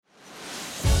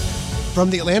From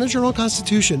the Atlanta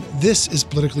Journal-Constitution, this is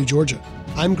Politically Georgia.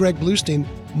 I'm Greg Bluestein.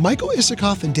 Michael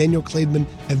Isikoff and Daniel Klaidman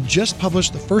have just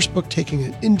published the first book taking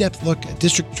an in-depth look at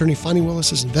District Attorney Fani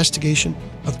Willis' investigation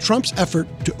of Trump's effort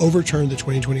to overturn the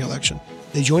 2020 election.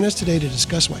 They join us today to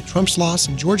discuss why Trump's loss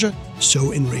in Georgia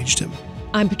so enraged him.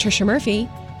 I'm Patricia Murphy.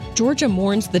 Georgia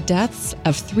mourns the deaths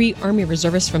of 3 Army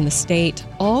reservists from the state,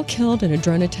 all killed in a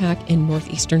drone attack in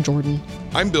northeastern Jordan.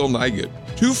 I'm Bill Nygett.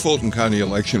 2 Fulton County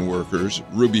election workers,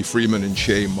 Ruby Freeman and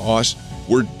Shay Moss,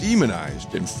 were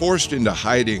demonized and forced into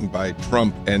hiding by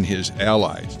Trump and his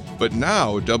allies. But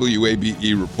now,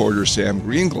 WABE reporter Sam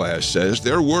Greenglass says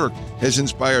their work has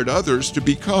inspired others to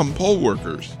become poll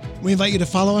workers. We invite you to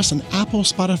follow us on Apple,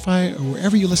 Spotify, or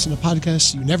wherever you listen to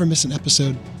podcasts so you never miss an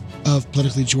episode of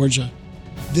Politically Georgia.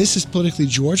 This is Politically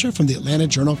Georgia from the Atlanta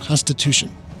Journal-Constitution.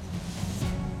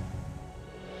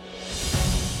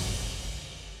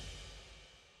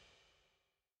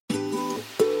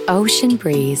 Ocean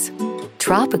breeze,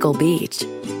 tropical beach,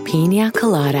 pina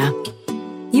colada.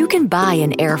 You can buy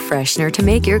an air freshener to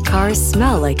make your car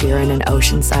smell like you're in an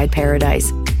oceanside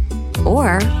paradise.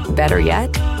 Or, better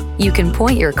yet, you can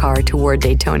point your car toward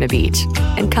Daytona Beach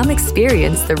and come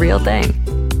experience the real thing.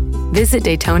 Visit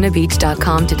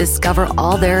DaytonaBeach.com to discover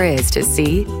all there is to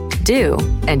see, do,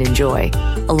 and enjoy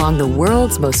along the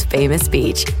world's most famous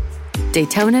beach.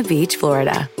 Daytona Beach,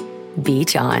 Florida.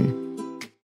 Beach on.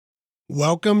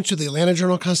 Welcome to the Atlanta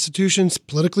Journal-Constitution's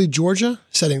Politically Georgia,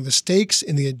 setting the stakes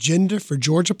in the agenda for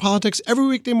Georgia politics every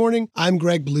weekday morning. I'm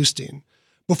Greg Bluestein.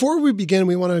 Before we begin,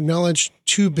 we want to acknowledge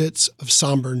 2 bits of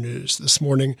somber news this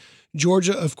morning.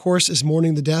 Georgia, of course, is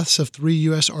mourning the deaths of 3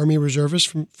 U.S. Army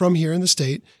reservists from here in the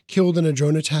state, killed in a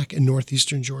drone attack in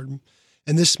northeastern Jordan.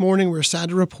 And this morning, we're sad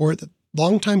to report that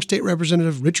longtime State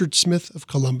Representative Richard Smith of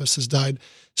Columbus has died.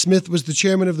 Smith was the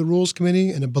chairman of the Rules Committee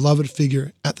and a beloved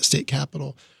figure at the state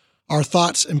capitol. Our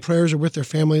thoughts and prayers are with their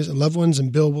families and loved ones,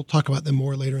 and Bill will talk about them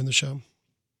more later in the show.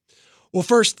 Well,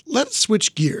 first, let's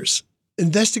switch gears.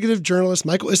 Investigative journalists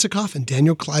Michael Isikoff and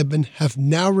Daniel Klaidman have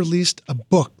now released a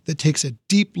book that takes a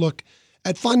deep look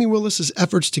at Fani Willis'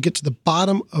 efforts to get to the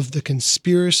bottom of the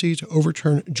conspiracy to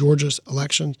overturn Georgia's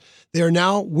elections. They are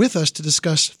now with us to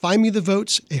discuss Find Me the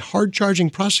Votes, a hard-charging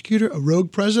prosecutor, a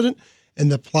rogue president,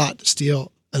 and the plot to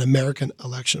steal an American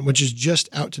election, which is just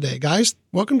out today. Guys,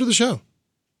 welcome to the show.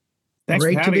 Thanks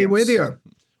Great to be with you.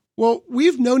 Well,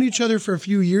 we've known each other for a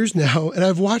few years now, and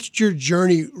I've watched your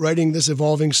journey writing this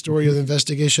evolving story of the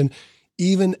investigation,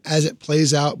 even as it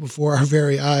plays out before our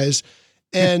very eyes.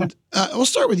 And I'll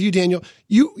start with you, Daniel.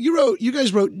 You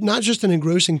guys wrote not just an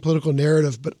engrossing political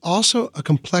narrative, but also a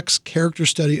complex character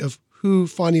study of who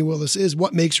Fani Willis is,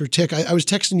 what makes her tick. I was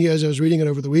texting you as I was reading it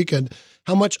over the weekend,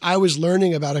 how much I was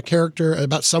learning about a character,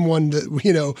 about someone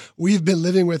that, we've been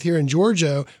living with here in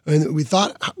Georgia. And we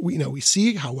thought, we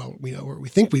see how well we know her, we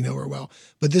think we know her well.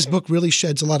 But this book really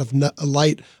sheds a lot of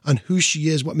light on who she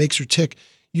is, what makes her tick.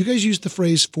 You guys used the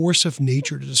phrase force of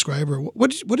nature to describe her.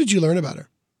 What did you learn about her?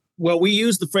 Well, we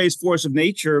use the phrase force of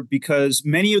nature because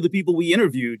many of the people we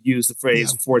interviewed use the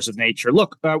phrase force of nature.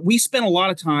 Look, we spent a lot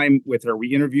of time with her.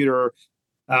 We interviewed her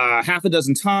half a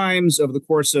dozen times over the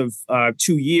course of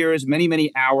 2 years, many,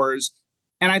 many hours.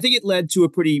 And I think it led to a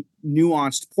pretty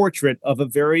nuanced portrait of a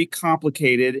very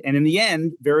complicated and, in the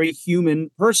end, very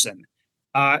human person.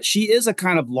 She is a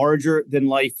kind of larger than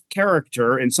life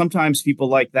character. And sometimes people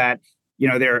like that,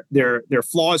 their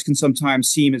flaws can sometimes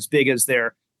seem as big as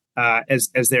their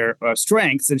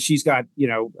strengths, and she's got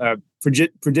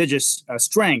prodigious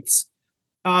strengths.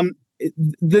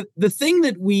 The thing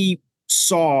that we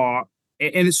saw,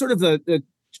 and it's sort of the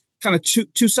kind of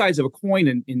two sides of a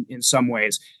coin in some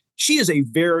ways. She is a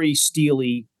very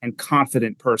steely and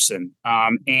confident person,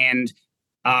 and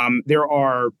there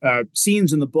are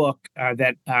scenes in the book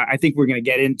that I think we're going to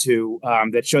get into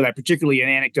that show that, particularly an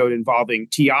anecdote involving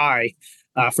T.I.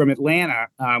 From Atlanta,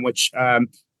 which.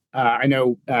 I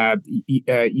know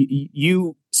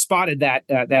you spotted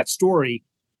that story.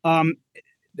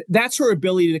 That's her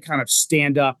ability to kind of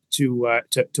stand up to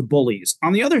bullies.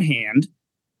 On the other hand,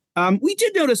 we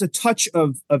did notice a touch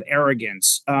of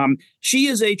arrogance. She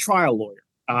is a trial lawyer,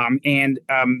 and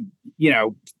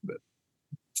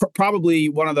probably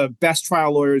one of the best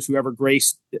trial lawyers who ever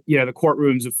graced the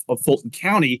courtrooms of Fulton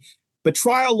County. But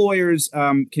trial lawyers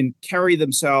can carry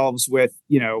themselves with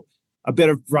a bit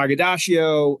of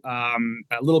braggadocio,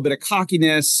 a little bit of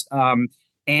cockiness, and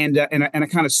a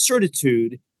kind of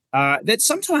certitude that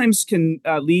sometimes can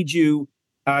lead you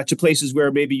to places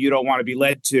where maybe you don't want to be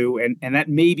led to. And that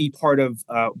may be part of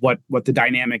what the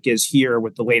dynamic is here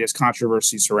with the latest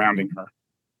controversy surrounding her.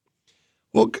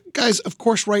 Well, guys, of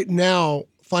course, right now,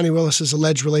 Fani Willis's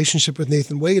alleged relationship with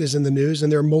Nathan Wade is in the news,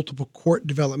 and there are multiple court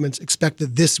developments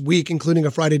expected this week, including a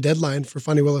Friday deadline for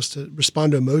Fani Willis to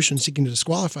respond to a motion seeking to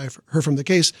disqualify her from the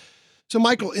case. So,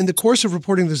 Michael, in the course of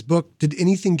reporting this book, did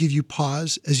anything give you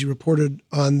pause as you reported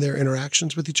on their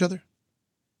interactions with each other?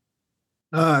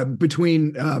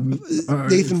 Between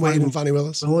Nathan Wade and Fani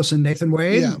Willis. Willis and Nathan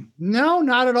Wade? Yeah. No,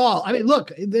 not at all. I mean,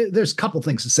 look, there's a couple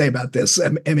things to say about this.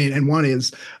 I mean, and one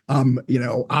is,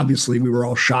 obviously we were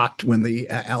all shocked when the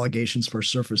allegations first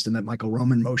surfaced in that Michael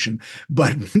Roman motion.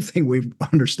 But one thing we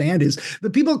understand is the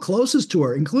people closest to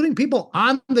her, including people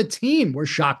on the team, were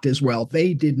shocked as well.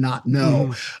 They did not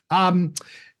know.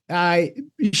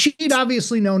 She'd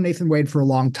obviously known Nathan Wade for a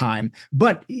long time,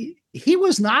 but he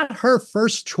was not her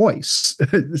first choice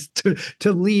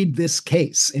to lead this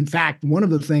case. In fact, one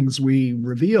of the things we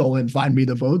reveal in Find Me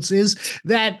the Votes is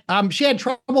that she had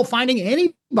trouble finding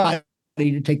anybody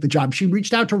to take the job. She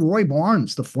reached out to Roy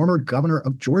Barnes, the former governor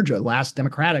of Georgia, last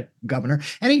Democratic governor,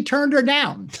 and he turned her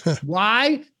down.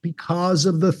 Why? Because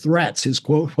of the threats. His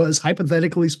quote was,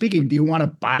 hypothetically speaking, do you want a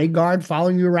bodyguard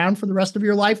following you around for the rest of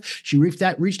your life? She reached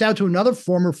out to another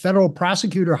former federal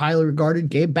prosecutor, highly regarded,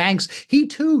 Gabe Banks. He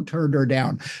too turned her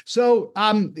down. So,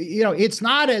 it's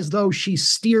not as though she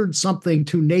steered something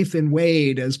to Nathan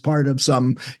Wade as part of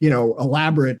some,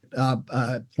 elaborate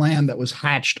plan that was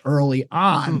hatched early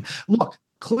on. Look,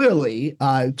 clearly,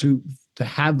 to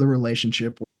have the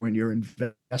relationship when you're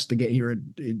investigating, you're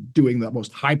doing the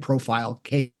most high-profile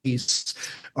case,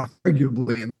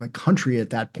 arguably in the country at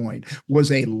that point,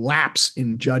 was a lapse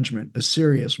in judgment, a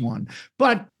serious one.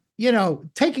 But,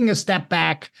 taking a step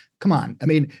back, come on. I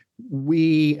mean,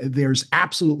 there's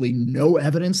absolutely no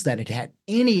evidence that it had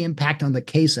any impact on the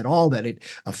case at all, that it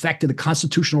affected the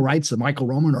constitutional rights of Michael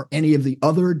Roman or any of the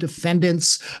other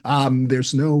defendants.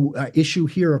 There's no issue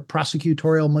here of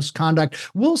prosecutorial misconduct.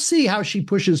 We'll see how she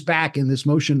pushes back in this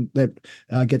motion that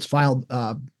gets filed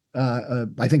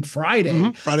I think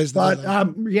Friday. Friday's the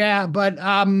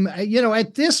deadline.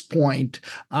 At this point,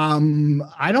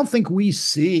 I don't think we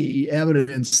see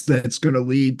evidence that's going to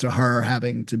lead to her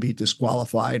having to be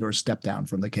disqualified or step down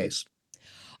from the case.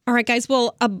 All right, guys.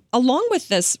 Well, along with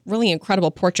this really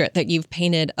incredible portrait that you've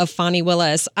painted of Fani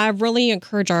Willis, I really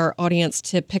encourage our audience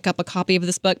to pick up a copy of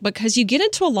this book because you get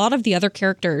into a lot of the other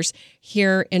characters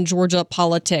here in Georgia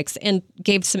politics and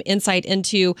gave some insight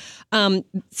into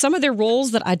some of their roles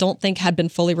that I don't think had been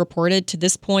fully reported to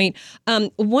this point.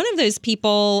 One of those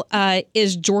people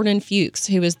is Jordan Fuchs,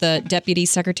 who is the Deputy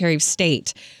Secretary of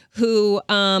State, who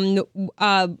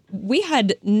we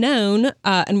had known,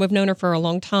 and we've known her for a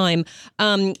long time,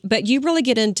 but you really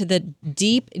get into the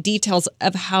deep details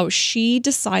of how she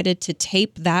decided to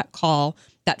tape that call,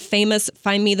 that famous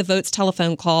Find Me the Votes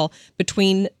telephone call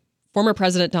between former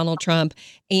President Donald Trump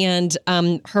and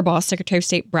her boss, Secretary of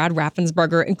State Brad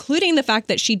Raffensperger, including the fact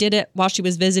that she did it while she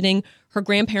was visiting her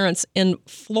grandparents in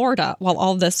Florida while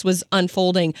all this was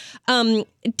unfolding. Dan,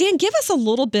 give us a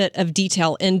little bit of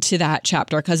detail into that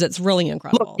chapter because it's really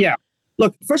incredible.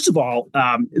 Look, first of all,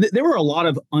 there were a lot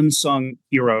of unsung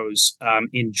heroes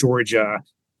in Georgia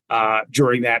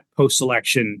during that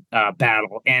post-election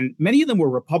battle, and many of them were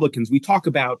Republicans. We talk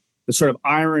about the sort of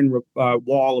iron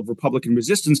wall of Republican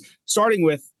resistance, starting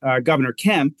with Governor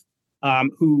Kemp,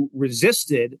 who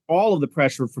resisted all of the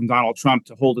pressure from Donald Trump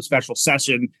to hold a special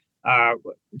session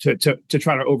to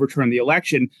try to overturn the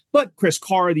election. But Chris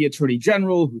Carr, the attorney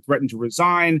general, who threatened to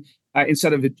resign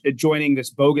instead of joining this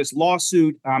bogus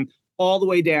lawsuit, all the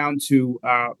way down to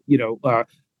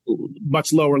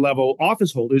much lower level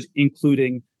office holders,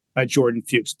 including Jordan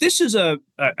Fuchs. This is a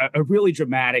really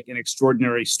dramatic and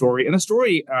extraordinary story, and a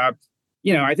story, I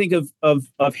think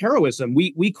of heroism.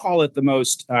 We call it the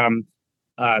most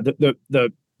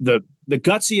the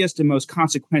gutsiest and most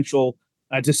consequential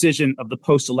decision of the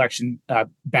post-election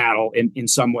battle in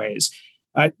some ways.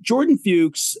 Jordan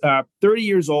Fuchs, 30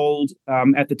 years old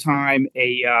at the time,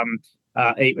 a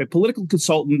political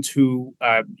consultant who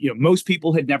most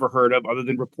people had never heard of, other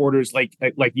than reporters like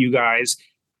you guys.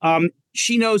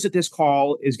 She knows that this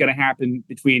call is going to happen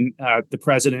between the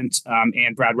president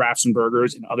and Brad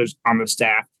Raffensperger and others on the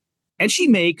staff, and she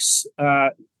makes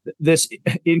this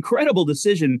incredible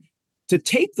decision to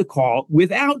tape the call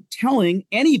without telling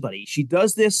anybody. She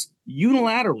does this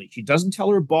unilaterally. She doesn't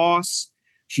tell her boss.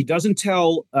 She doesn't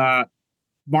tell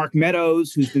Mark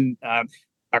Meadows, who's been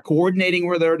coordinating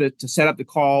with her to set up the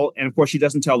call. And of course, she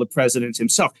doesn't tell the president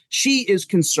himself. She is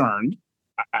concerned,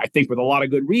 I think with a lot of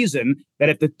good reason, that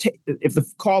if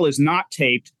the call is not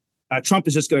taped, Trump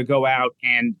is just going to go out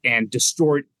and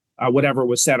distort whatever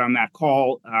was said on that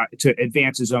call to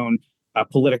advance his own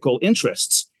political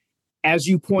interests. as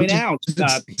you point out,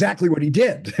 exactly what he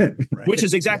did, right? Which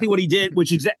is exactly what he did.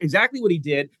 Exactly what he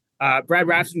did. Brad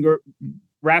Raffensperger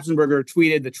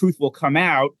tweeted, "The truth will come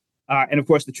out," and of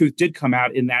course, the truth did come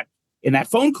out in that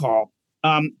phone call.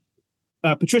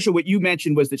 Patricia, what you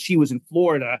mentioned was that she was in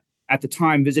Florida at the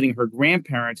time visiting her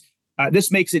grandparents.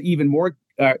 This makes it even more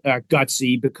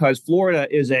gutsy because Florida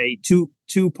is a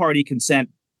two-party consent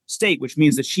state, which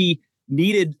means that she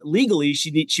needed legally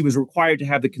she was required to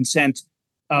have the consent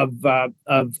of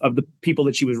the people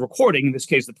that she was recording. In this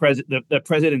case, the president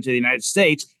of the United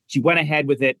States. She went ahead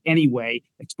with it anyway,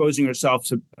 exposing herself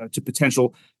to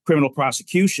potential criminal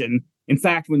prosecution. In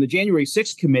fact, when the January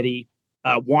 6th committee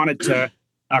wanted to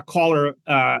call her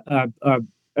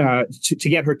to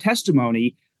get her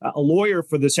testimony, a lawyer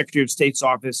for the Secretary of State's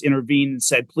office intervened and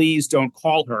said, "Please don't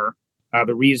call her."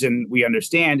 The reason we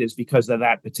understand is because of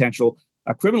that potential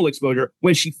criminal exposure.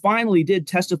 When she finally did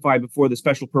testify before the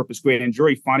special purpose grand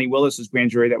jury, Fani Willis's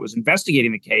grand jury that was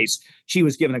investigating the case, she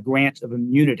was given a grant of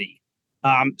immunity.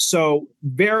 So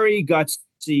very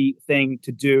gutsy thing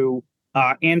to do.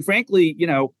 And frankly,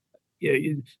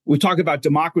 we talk about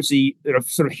democracy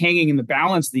sort of hanging in the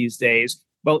balance these days.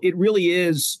 Well, it really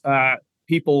is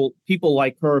people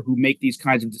like her who make these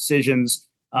kinds of decisions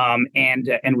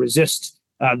and resist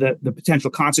the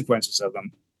potential consequences of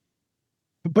them.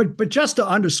 But just to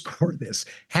underscore this,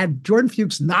 had Jordan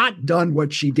Fuchs not done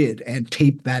what she did and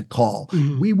taped that call,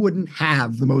 we wouldn't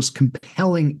have the most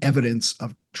compelling evidence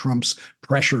of Trump's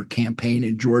pressure campaign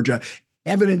in Georgia,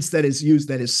 evidence that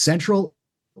is central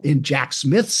in Jack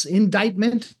Smith's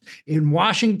indictment in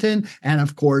Washington, and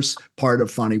of course, part of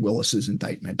Fani Willis's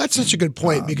indictment. That's such a good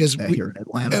point because here in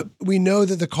Atlanta. We know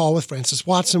that the call with Francis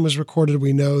Watson was recorded.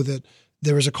 We know that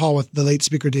there was a call with the late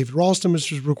Speaker David Ralston,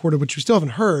 which was recorded, which we still haven't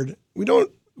heard.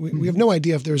 We have no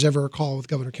idea if there was ever a call with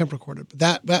Governor Kemp recorded,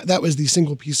 but that was the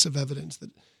single piece of evidence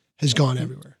that has gone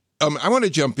everywhere. I want to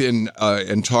jump in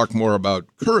and talk more about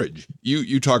courage.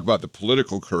 You talk about the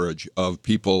political courage of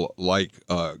people like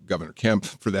Governor Kemp,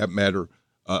 for that matter,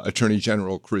 Attorney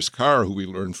General Chris Carr, who we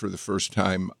learned for the first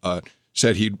time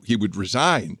said he would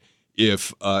resign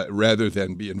if rather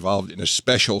than be involved in a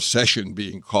special session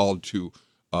being called to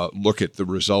look at the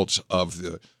results of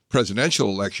the presidential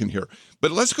election here.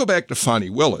 But let's go back to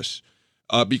Fani Willis,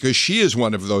 because she is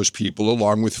one of those people,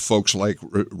 along with folks like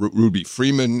Ruby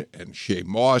Freeman and Shay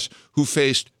Moss, who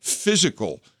faced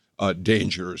physical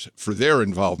dangers for their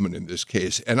involvement in this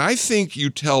case. And I think you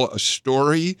tell a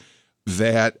story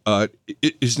that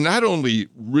is not only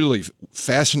really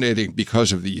fascinating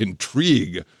because of the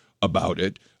intrigue about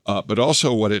it, but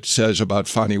also what it says about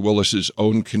Fani Willis's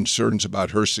own concerns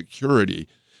about her security.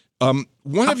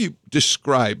 One of you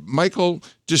describe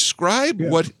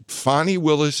what Fani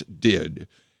Willis did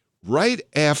right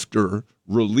after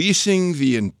releasing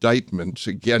the indictments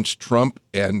against Trump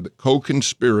and the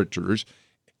co-conspirators,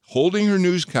 holding her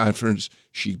news conference.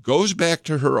 She goes back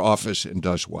to her office and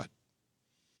does what?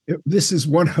 This is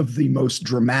one of the most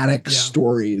dramatic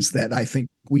stories that I think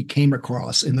we came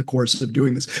across in the course of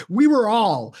doing this. We were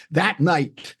all that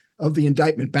night of the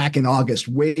indictment back in August,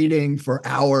 waiting for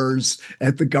hours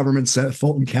at the government center,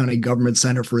 Fulton County Government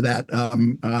Center for that,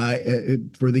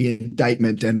 for the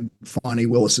indictment and Fani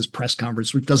Willis's press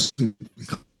conference, which doesn't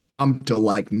come till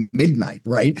like midnight,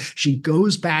 right? She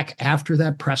goes back after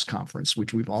that press conference,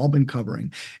 which we've all been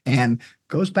covering, and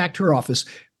goes back to her office.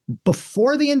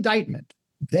 Before the indictment,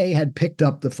 they had picked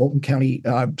up, the Fulton County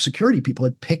security people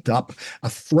had picked up a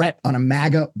threat on a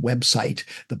MAGA website.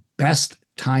 The best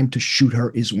time to shoot her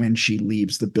is when she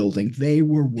leaves the building. They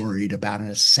were worried about an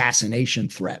assassination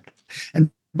threat.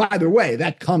 And by the way,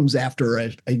 that comes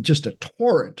after just a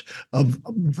torrent of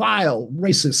vile,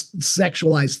 racist,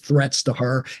 sexualized threats to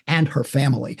her and her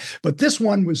family. But this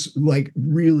one was like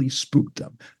really spooked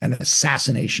them, an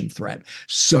assassination threat.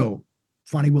 So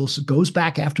Fani Willis goes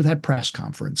back after that press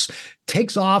conference,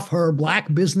 takes off her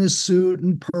black business suit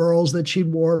and pearls that she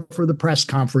wore for the press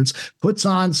conference, puts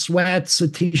on sweats, a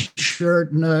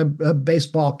T-shirt, and a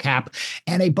baseball cap,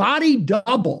 and a body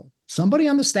double. Somebody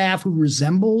on the staff who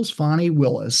resembles Fani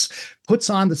Willis puts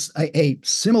on a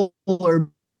similar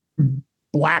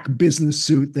black business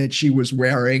suit that she was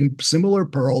wearing, similar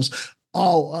pearls,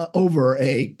 all over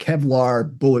a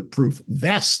Kevlar bulletproof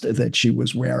vest that she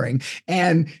was wearing.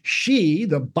 And she,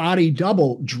 the body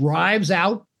double, drives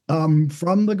out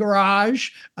from the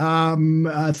garage.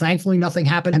 Thankfully, nothing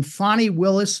happened. And Fani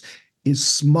Willis is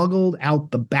smuggled out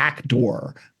the back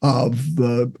door of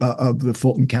the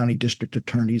Fulton County District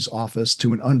Attorney's office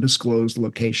to an undisclosed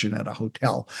location at a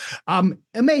hotel.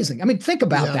 Amazing. I mean, think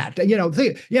about that.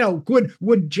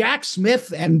 Would Jack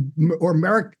Smith or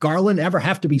Merrick Garland ever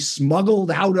have to be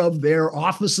smuggled out of their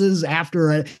offices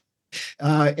after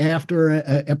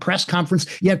a press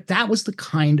conference? Yet that was the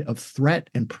kind of threat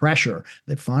and pressure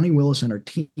that Fani Willis and her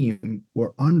team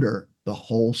were under the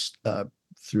whole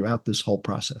throughout this whole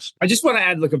process. I just want to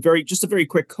add like a very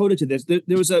quick coda to this. There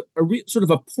was a sort of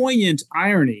a poignant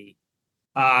irony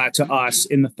to us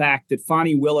in the fact that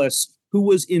Fani Willis, who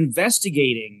was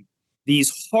investigating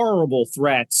these horrible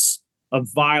threats of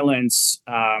violence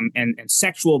and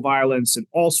sexual violence and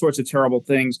all sorts of terrible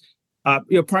things,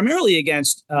 primarily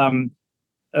against often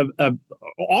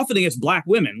against Black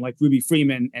women like Ruby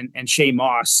Freeman and Shaye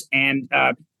Moss, and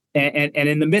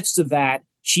in the midst of that,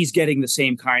 she's getting the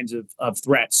same kinds of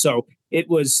threats. So it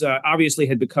was obviously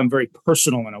had become very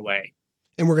personal in a way.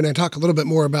 And we're going to talk a little bit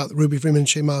more about Ruby Freeman and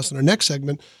Shaye Moss in our next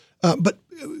segment. But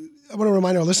I want to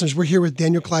remind our listeners, we're here with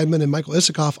Daniel Kleidman and Michael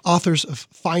Isikoff, authors of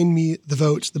Find Me the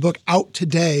Votes, the book out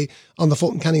today on the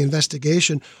Fulton County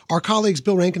investigation. Our colleagues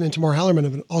Bill Rankin and Tamar Hallerman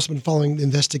have also been following the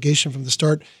investigation from the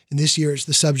start, and this year is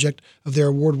the subject of their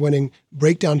award-winning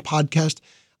Breakdown podcast.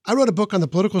 I wrote a book on the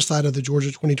political side of the Georgia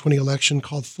 2020 election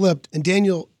called Flipped. And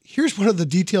Daniel, here's one of the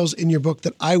details in your book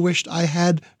that I wished I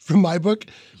had from my book,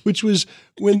 which was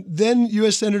when then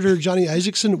U.S. Senator Johnny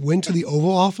Isakson went to the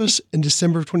Oval Office in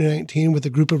December of 2019 with a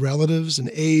group of relatives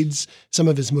and aides, some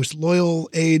of his most loyal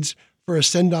aides, for a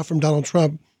send-off from Donald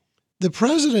Trump. The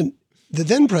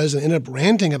then president, ended up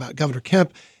ranting about Governor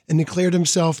Kemp and declared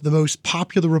himself the most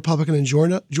popular Republican in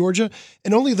Georgia.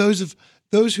 And only those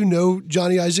who know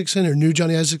Johnny Isakson or knew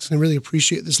Johnny Isakson really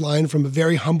appreciate this line from a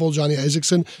very humble Johnny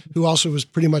Isakson, who also was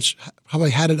pretty much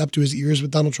probably had it up to his ears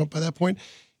with Donald Trump by that point,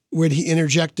 where he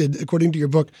interjected, according to your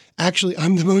book, actually,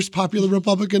 I'm the most popular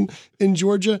Republican in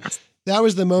Georgia. That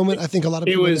was the moment I think a lot of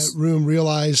people in that room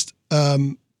realized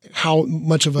how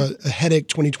much of a headache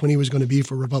 2020 was going to be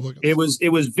for Republicans. It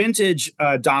was vintage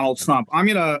Donald Trump. I'm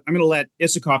gonna let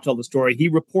Isikoff tell the story. He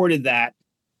reported that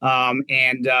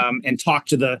and talked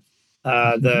to the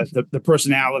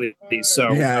personalities.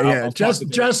 So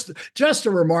just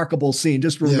a remarkable scene.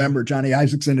 Just remember, Johnny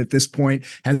Isakson at this point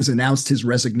has announced his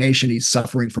resignation. He's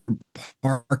suffering from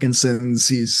Parkinson's.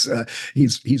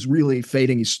 He's really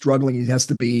fading. He's struggling. He has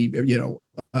to be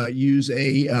use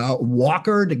a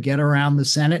walker to get around the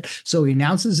Senate. So he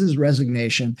announces his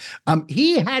resignation.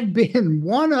 He had been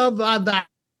one of the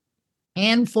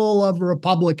handful of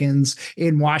Republicans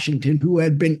in Washington who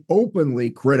had been openly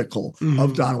critical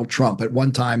of Donald Trump. At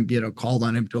one time, called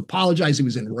on him to apologize. He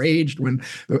was enraged when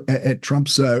at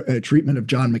Trump's treatment of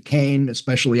John McCain,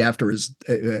 especially after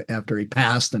he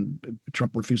passed, and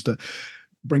Trump refused to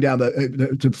bring down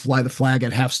to fly the flag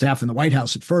at half staff in the White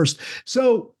House at first.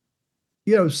 So,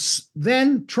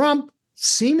 then Trump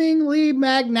seemingly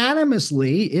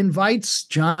magnanimously invites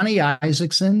Johnny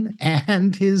Isakson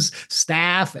and his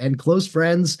staff and close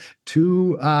friends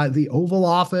to the Oval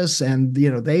Office. And,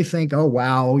 they think, oh,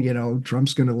 wow,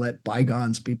 Trump's going to let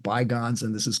bygones be bygones.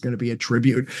 And this is going to be a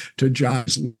tribute to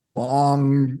John's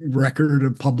long record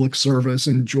of public service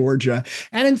in Georgia.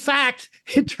 And in fact,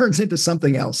 it turns into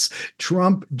something else.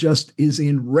 Trump just is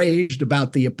enraged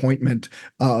about the appointment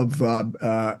of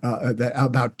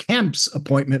about Kemp's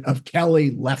appointment of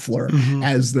Kelly Loeffler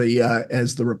as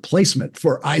the replacement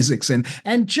for Isakson,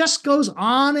 and just goes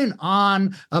on and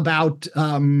on about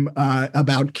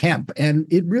Kemp. And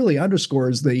it really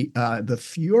underscores the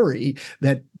fury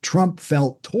that Trump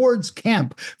felt towards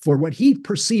Kemp for what he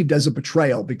perceived as a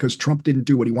betrayal, because Trump didn't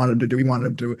do what he wanted to do. He wanted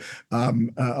him to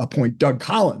appoint Doug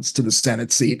Collins to the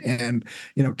Senate seat, and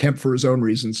Kemp, for his own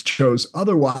reasons, chose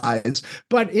otherwise.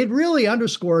 But it really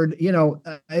underscored,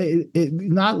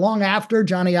 not long after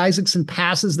Johnny Isakson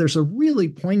passes, there's a really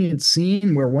poignant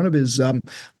scene where one of his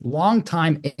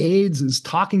longtime aides is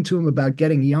talking to him about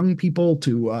getting young people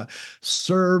to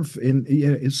serve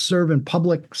in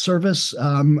public service,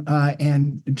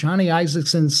 and Johnny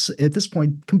Isakson's at this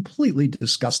point completely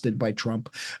disgusted by Trump,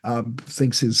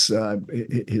 thinks his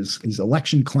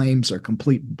election claims are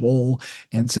complete bull,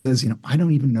 and says, I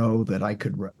don't even know that I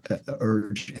could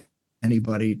urge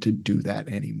anybody to do that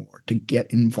anymore, to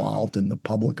get involved in the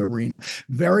public arena.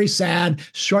 Very sad.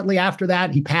 Shortly after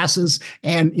that, he passes,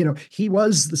 and he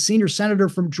was the senior senator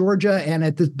from Georgia, and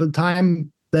at the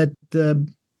time that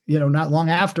not long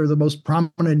after, the most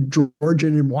prominent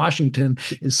Georgian in Washington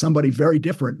is somebody very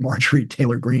different, Marjorie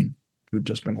Taylor Greene. who'd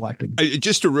just been elected.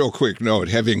 Just a real quick note,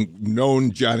 having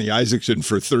known Johnny Isaacson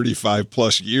for 35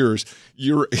 plus years,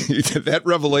 that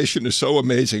revelation is so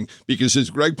amazing because, as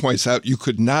Greg points out, you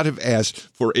could not have asked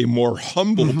for a more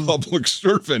humble public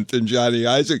servant than Johnny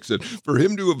Isaacson. For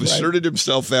him to have asserted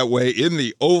himself that way in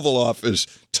the Oval Office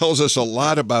tells us a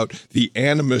lot about the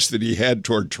animus that he had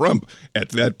toward Trump at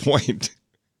that point.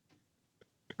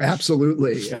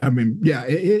 Absolutely. I mean, yeah,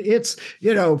 it's,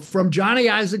 from Johnny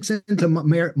Isaacson to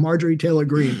Marjorie Taylor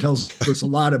Greene tells us a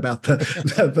lot about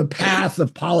the path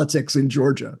of politics in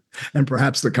Georgia and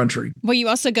perhaps the country. Well, you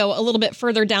also go a little bit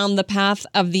further down the path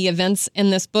of the events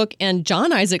in this book. And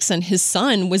John Isaacson, his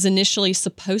son, was initially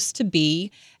supposed to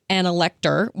be an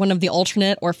elector, one of the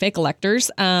alternate or fake electors.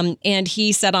 And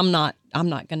he said, I'm not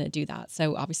going to do that.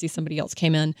 So obviously somebody else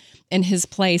came in his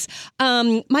place.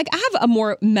 Mike, I have a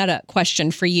more meta question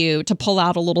for you to pull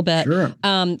out a little bit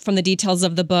from the details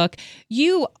of the book.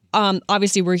 You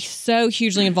obviously were so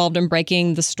hugely involved in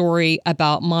breaking the story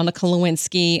about Monica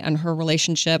Lewinsky and her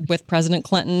relationship with President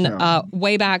Clinton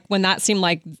way back when that seemed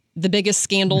like the biggest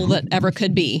scandal that ever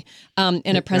could be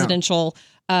in a presidential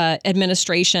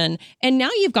administration. And now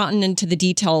you've gotten into the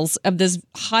details of this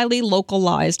highly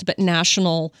localized but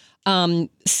national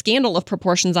scandal of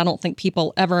proportions I don't think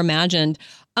people ever imagined.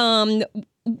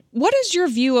 What is your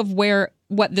view of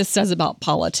what this says about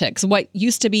politics? What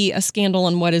used to be a scandal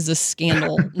and what is a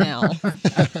scandal now?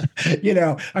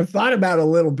 I've thought about a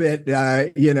little bit.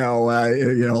 A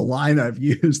line I've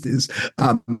used is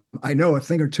I know a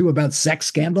thing or two about sex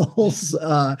scandals,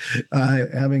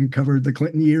 having covered the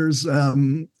Clinton years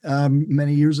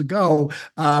many years ago.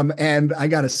 And I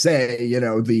got to say,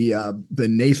 the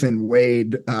Nathan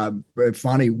Wade,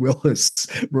 Fani Willis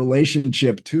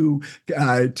relationship, two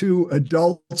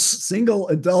adults, single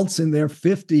adults in their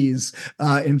 50s,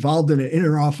 involved in an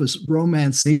interoffice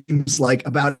romance seems like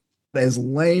about as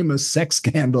lame a sex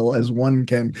scandal as one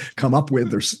can come up with.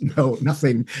 There's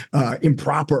nothing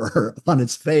improper on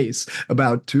its face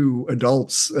about two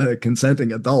adults,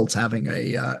 consenting adults, having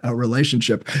a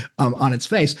relationship on its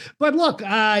face. But look,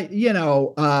 as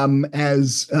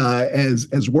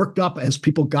worked up as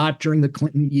people got during the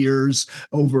Clinton years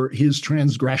over his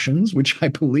transgressions, which I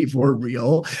believe were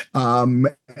real, and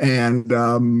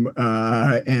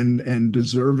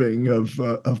deserving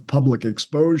of public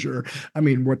exposure. I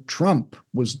mean, what Trump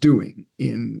was doing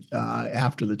in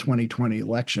after the 2020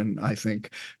 election, I think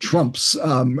trumps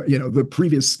the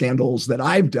previous scandals that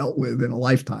I've dealt with in a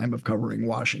lifetime of covering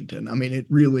Washington. I mean,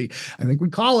 I think we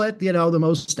call it the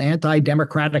most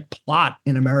anti-democratic plot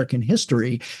in American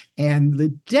history. And the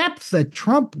depth that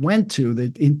Trump went to,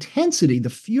 the intensity,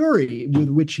 the fury with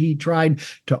which he tried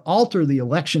to alter the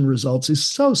election results is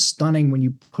so stunning when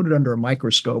you put it under a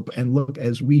microscope and look,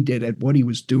 as we did, at what he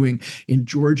was doing in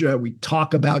Georgia. We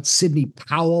talk about Sidney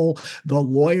Powell, the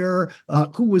lawyer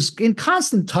who was in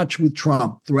constant touch with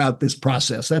Trump throughout this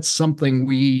process. That's something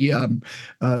we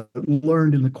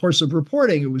learned in the course of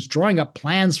reporting. It was drawing up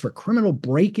plans for criminal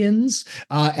break-ins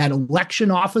at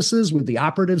election offices with the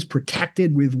operatives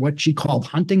protected with what she called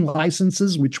hunting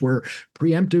licenses, which were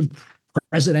preemptive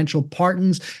presidential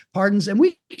pardons. And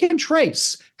we can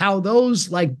trace how those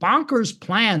bonkers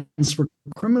plans for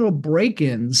criminal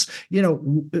break-ins,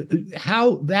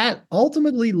 how that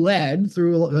ultimately led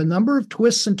through a number of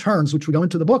twists and turns, which we go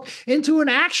into the book, into an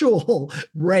actual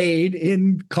raid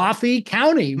in Coffee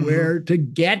County, where to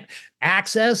get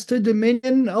access to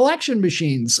Dominion election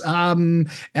machines,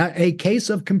 a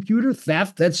case of computer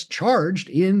theft that's charged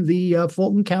in the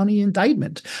Fulton County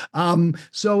indictment.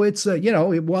 So it's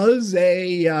it was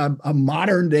a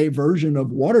modern day version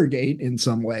of Watergate in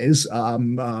some ways.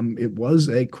 It was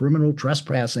a criminal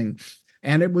trespassing.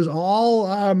 And it was all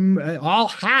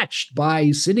hatched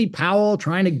by Sidney Powell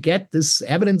trying to get this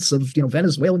evidence of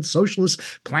Venezuelan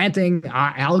socialists planting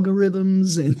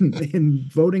algorithms in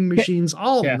voting machines.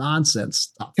 All nonsense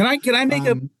stuff. Can I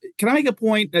make a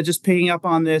point just picking up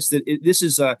on this, that this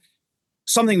is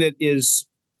something that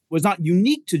was not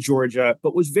unique to Georgia,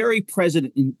 but was very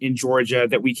present in Georgia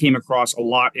that we came across a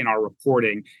lot in our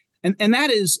reporting, and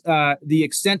that is the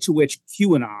extent to which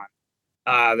QAnon,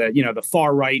 the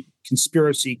far right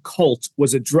conspiracy cult,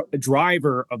 was a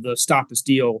driver of the Stop the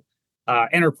Steal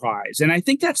enterprise. And I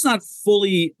think that's not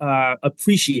fully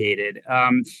appreciated.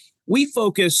 We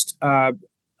focused a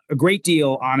great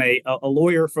deal on a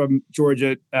lawyer from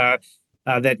Georgia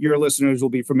that your listeners will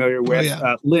be familiar with,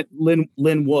 Lynn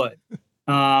Wood,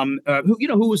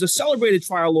 who was a celebrated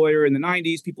trial lawyer in the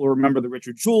 90s. People remember the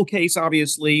Richard Jewell case,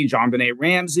 obviously, JonBenet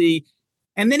Ramsey.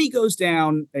 And then he goes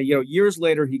down, years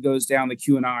later, he goes down the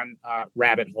QAnon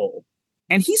rabbit hole.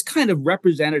 And he's kind of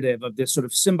representative of this sort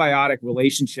of symbiotic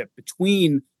relationship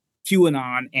between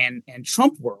QAnon and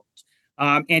Trump world.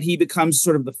 And he becomes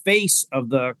sort of the face of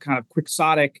the kind of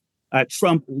quixotic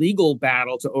Trump legal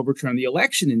battle to overturn the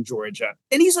election in Georgia.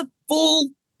 And he's a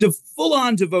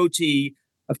full-on devotee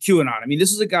of QAnon. I mean,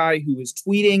 this is a guy who is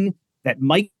tweeting that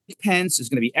Mike Pence is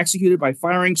going to be executed by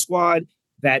firing squad,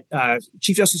 that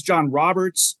Chief Justice John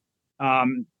Roberts,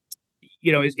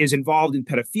 is involved in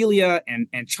pedophilia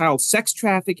and child sex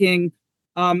trafficking.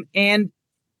 And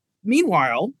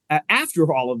meanwhile,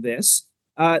 after all of this,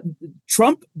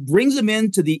 Trump brings him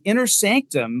into the inner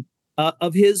sanctum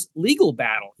of his legal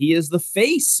battle. He is the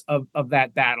face of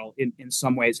that battle in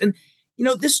some ways. And,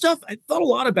 this stuff, I thought a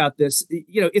lot about this.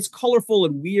 It's colorful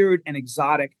and weird and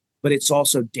exotic, but it's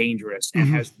also dangerous and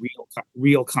has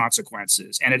real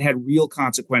consequences. And it had real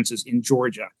consequences in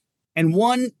Georgia. And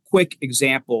one quick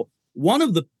example, one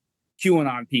of the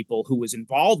QAnon people who was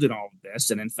involved in all of this,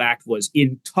 and in fact was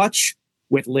in touch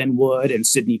with Lynn Wood and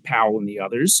Sidney Powell and the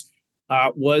others,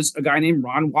 was a guy named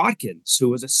Ron Watkins, who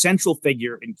was a central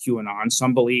figure in QAnon.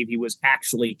 Some believe he was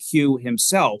actually Q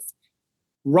himself.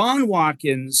 Ron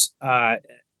Watkins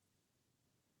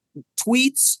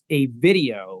tweets a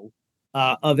video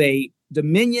of a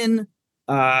Dominion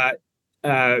tech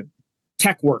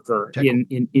worker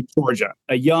in Georgia,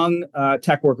 a young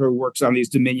tech worker who works on these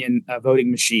Dominion voting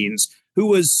machines, who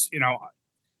was,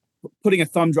 putting a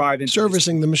thumb drive in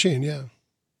servicing the machine. Yeah.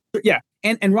 Yeah.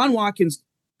 And Ron Watkins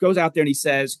goes out there and he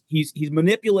says he's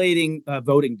manipulating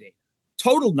voting data.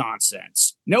 Total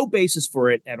nonsense. No basis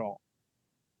for it at all.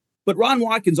 But Ron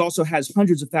Watkins also has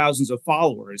hundreds of thousands of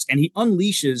followers, and he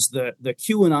unleashes the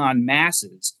QAnon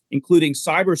masses, including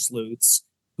cyber sleuths,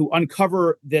 who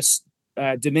uncover this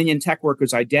Dominion tech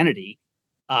worker's identity,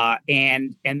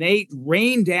 and they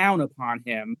rain down upon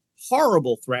him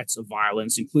horrible threats of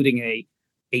violence, including a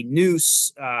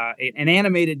noose, an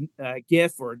animated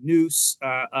GIF or noose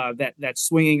that's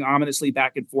swinging ominously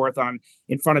back and forth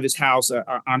in front of his house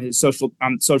on his social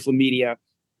media.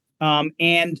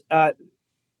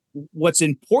 What's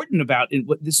important about it,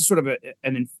 this is sort of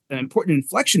an important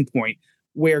inflection point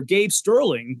where Gabe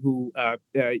Sterling, who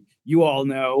you all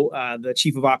know, the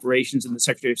chief of operations in the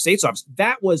Secretary of State's office,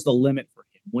 that was the limit for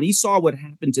him. When he saw what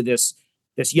happened to this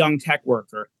young tech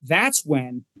worker, that's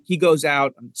when he goes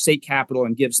out on the state capitol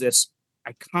and gives this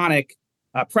iconic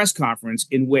press conference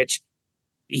in which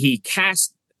he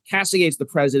castigates the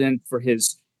president for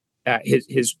his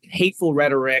hateful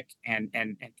rhetoric and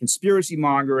conspiracy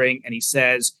mongering, and he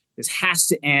says this has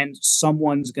to end.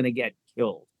 Someone's going to get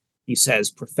killed, he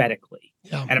says prophetically.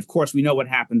 Yeah. And of course, we know what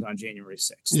happened on January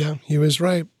 6th. Yeah, he was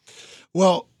right.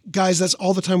 Well, guys, that's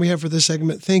all the time we have for this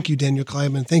segment. Thank you, Daniel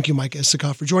Kleiman. Thank you, Mike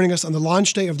Isikoff, for joining us on the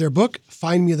launch day of their book,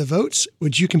 Find Me the Votes,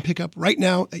 which you can pick up right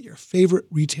now at your favorite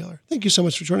retailer. Thank you so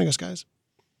much for joining us, guys.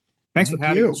 Thanks for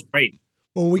having us. Great.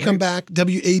 Well, when we come back,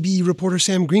 WABE reporter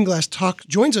Sam Greenglass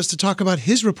joins us to talk about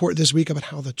his report this week about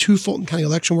how the two Fulton County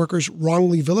election workers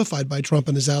wrongly vilified by Trump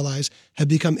and his allies have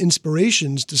become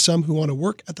inspirations to some who want to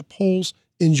work at the polls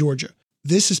in Georgia.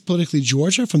 This is Politically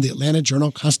Georgia from the Atlanta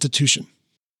Journal-Constitution.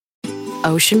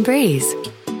 Ocean breeze,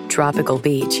 tropical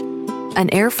beach. An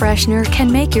air freshener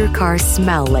can make your car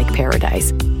smell like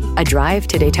paradise. A drive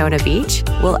to Daytona Beach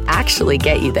will actually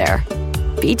get you there.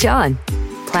 Beach on.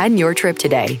 Plan your trip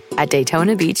today at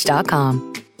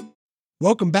DaytonaBeach.com.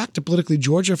 Welcome back to Politically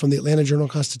Georgia from the Atlanta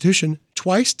Journal-Constitution.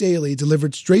 Twice daily,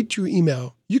 delivered straight to your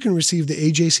email, you can receive the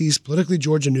AJC's Politically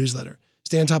Georgia newsletter.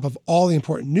 Stay on top of all the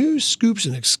important news, scoops,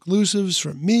 and exclusives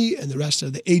from me and the rest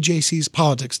of the AJC's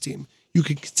politics team. You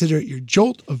can consider it your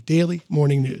jolt of daily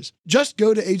morning news. Just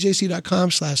go to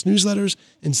ajc.com/newsletters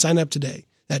and sign up today.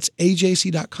 That's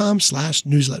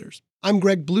ajc.com/newsletters. I'm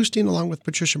Greg Bluestein, along with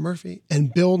Patricia Murphy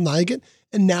and Bill Nighat,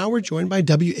 and now we're joined by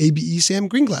WABE Sam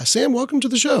Greenglass. Sam, welcome to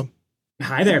the show.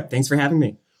 Hi there. Thanks for having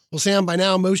me. Well, Sam, by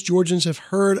now, most Georgians have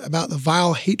heard about the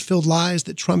vile, hate-filled lies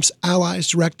that Trump's allies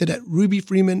directed at Ruby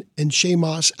Freeman and Shay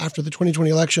Moss after the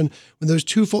 2020 election, when those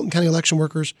two Fulton County election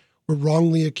workers were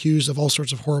wrongly accused of all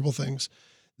sorts of horrible things.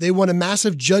 They won a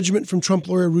massive judgment from Trump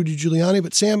lawyer Rudy Giuliani.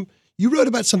 But Sam, you wrote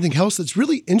about something else that's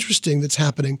really interesting that's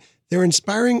happening. They're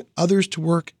inspiring others to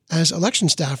work as election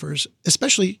staffers,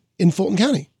 especially in Fulton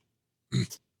County.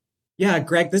 Yeah,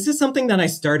 Greg, this is something that I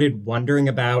started wondering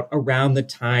about around the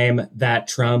time that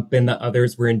Trump and the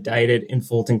others were indicted in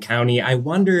Fulton County. I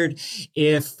wondered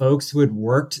if folks who had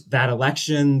worked that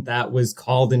election that was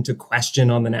called into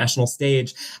question on the national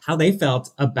stage, how they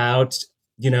felt about,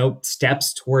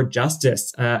 steps toward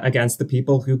justice against the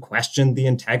people who questioned the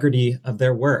integrity of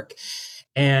their work.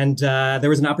 And there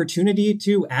was an opportunity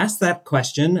to ask that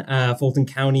question. Fulton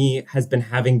County has been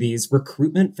having these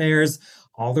recruitment fairs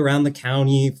all around the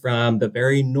county, from the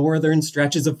very northern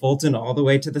stretches of Fulton all the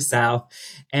way to the south.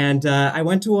 And I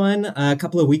went to one a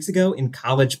couple of weeks ago in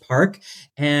College Park,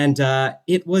 and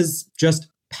it was just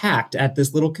packed at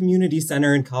this little community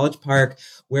center in College Park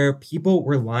where people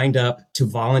were lined up to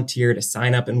volunteer to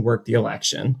sign up and work the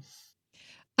election.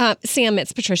 Sam,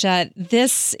 it's Patricia.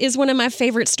 This is one of my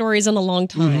favorite stories in a long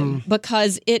time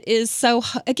because it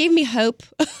gave me hope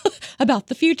about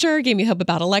the future, gave me hope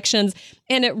about elections,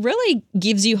 and it really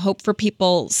gives you hope for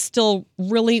people still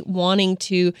really wanting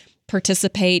to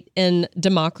participate in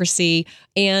democracy.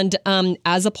 And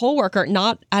as a poll worker,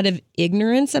 not out of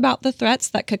ignorance about the threats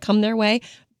that could come their way,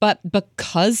 but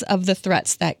because of the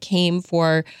threats that came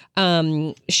for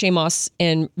Shaye Moss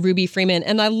and Ruby Freeman.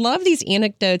 And I love these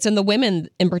anecdotes, and the women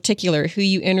in particular who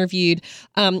you interviewed,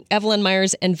 Evelyn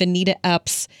Myers and Vanita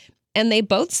Epps, and they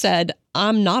both said,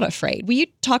 I'm not afraid. Will you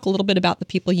talk a little bit about the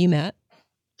people you met?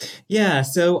 Yeah,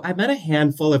 so I met a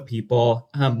handful of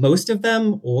people, most of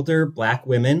them older Black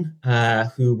women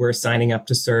who were signing up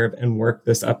to serve and work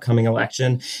this upcoming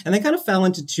election. And they kind of fell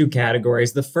into two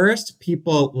categories. The first,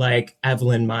 people like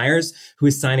Evelyn Myers, who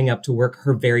is signing up to work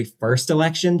her very first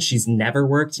election. She's never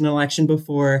worked an election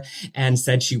before and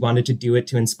said she wanted to do it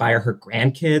to inspire her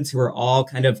grandkids, who are all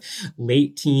kind of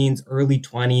late teens, early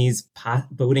 20s,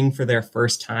 voting for their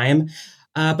first time.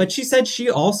 But she said she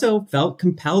also felt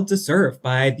compelled to serve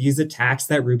by these attacks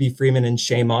that Ruby Freeman and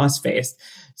Shaye Moss faced.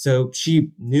 So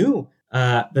she knew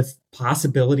the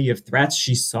possibility of threats.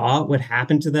 She saw what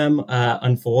happened to them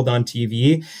unfold on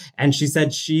TV. And she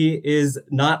said she is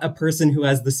not a person who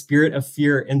has the spirit of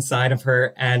fear inside of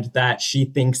her and that she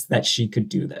thinks that she could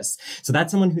do this. So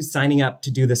that's someone who's signing up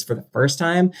to do this for the first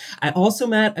time. I also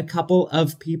met a couple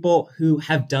of people who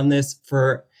have done this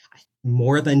for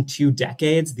more than 2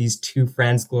 decades. These two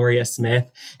friends, Gloria Smith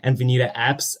and Vanita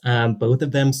Epps, both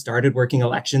of them started working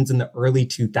elections in the early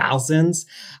 2000s,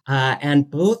 and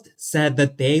both said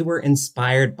that they were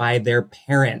inspired by their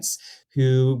parents,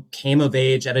 who came of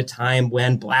age at a time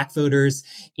when Black voters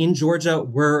in Georgia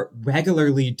were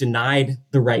regularly denied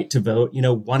the right to vote. You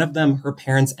know, one of them, her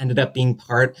parents ended up being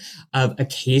part of a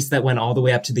case that went all the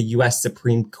way up to the U.S.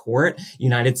 Supreme Court,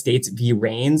 United States v.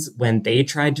 Raines, when they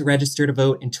tried to register to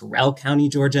vote in Terrell County,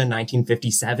 Georgia in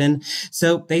 1957.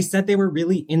 So they said they were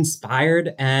really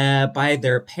inspired by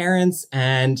their parents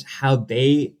and how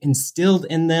they instilled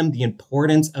in them the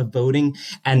importance of voting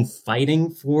and fighting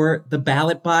for the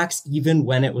ballot box, even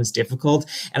when it was difficult.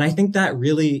 And I think that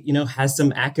really, has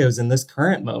some echoes in this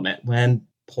current moment when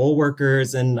poll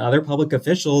workers and other public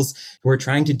officials who are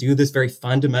trying to do this very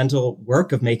fundamental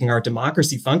work of making our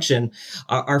democracy function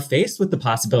are faced with the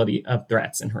possibility of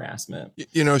threats and harassment.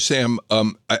 Sam,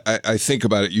 I think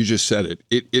about it. You just said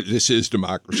it. This is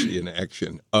democracy in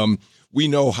action. We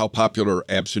know how popular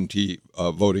absentee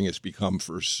voting has become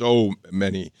for so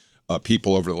many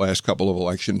people over the last couple of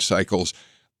election cycles.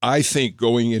 I think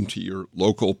going into your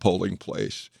local polling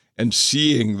place and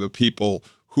seeing the people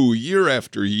who year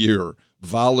after year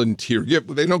volunteer,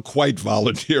 they don't quite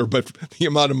volunteer, but the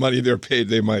amount of money they're paid,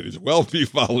 they might as well be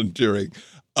volunteering.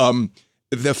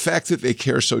 The fact that they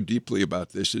care so deeply about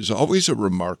this is always a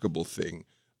remarkable thing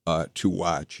to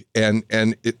watch.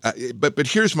 But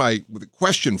here's my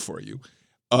question for you.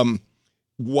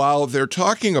 While they're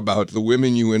talking about the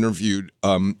women you interviewed,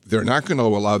 they're not going to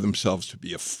allow themselves to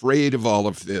be afraid of all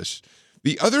of this.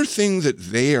 The other thing that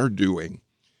they are doing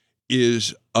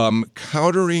is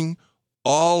countering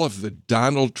all of the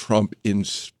Donald Trump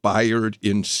inspired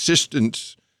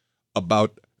insistence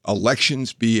about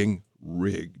elections being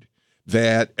rigged.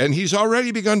 And he's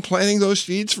already begun planting those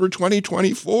seeds for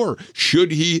 2024,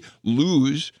 should he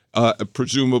lose,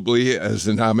 presumably as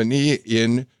the nominee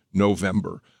in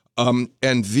November.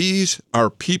 And these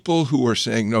are people who are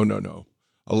saying, no,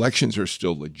 elections are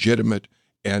still legitimate,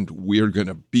 and we're going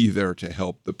to be there to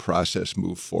help the process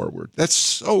move forward. That's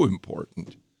so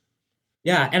important.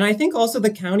 Yeah, and I think also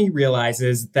the county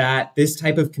realizes that this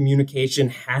type of communication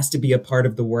has to be a part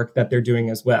of the work that they're doing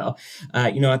as well.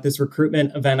 At this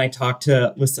recruitment event, I talked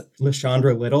to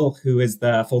LaShondra Little, who is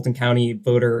the Fulton County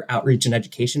Voter Outreach and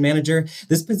Education Manager.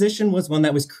 This position was one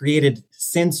that was created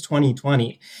since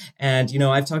 2020. And,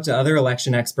 I've talked to other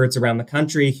election experts around the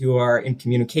country who are in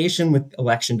communication with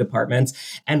election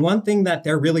departments. And one thing that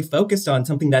they're really focused on,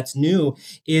 something that's new,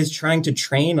 is trying to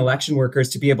train election workers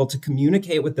to be able to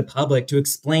communicate with the public, to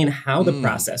explain how the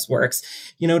process works,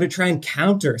 to try and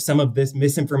counter some of this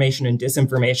misinformation and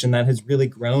disinformation that has really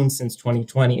grown since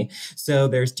 2020. So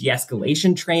there's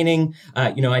de-escalation training.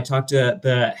 I talked to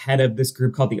the head of this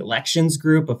group called the Elections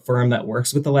Group, a firm that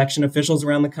works with election officials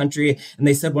around the country. And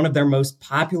they said one of their most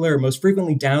popular, most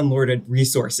frequently downloaded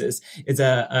resources is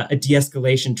a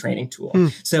de-escalation training tool.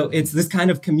 So it's this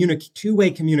kind of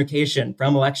two-way communication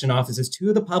from election offices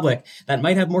to the public that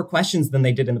might have more questions than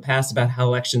they did in the past about how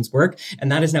elections work.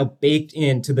 And that is now baked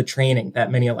into the training that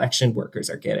many election workers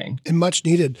are getting. And much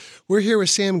needed. We're here with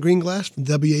Sam Greenglass from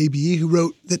WABE, who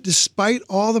wrote that despite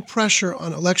all the pressure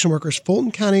on election workers,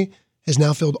 Fulton County has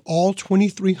now filled all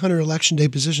 2,300 election day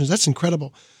positions. That's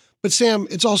incredible. But Sam,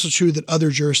 it's also true that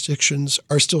other jurisdictions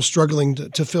are still struggling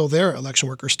to fill their election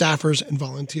workers, staffers, and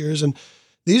volunteers. And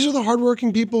these are the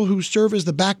hardworking people who serve as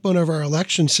the backbone of our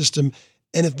election system.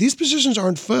 And if these positions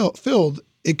aren't filled,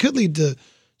 it could lead to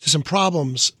some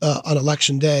problems on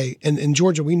election day. And in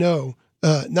Georgia, we know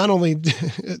not only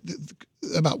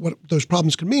about what those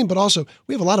problems could mean, but also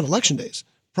we have a lot of election days.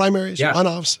 Primaries,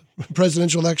 runoffs,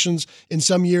 presidential elections. In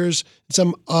some years,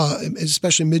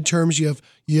 especially midterms,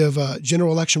 you have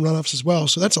general election runoffs as well.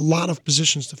 So that's a lot of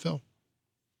positions to fill.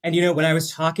 And, when I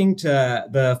was talking to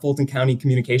the Fulton County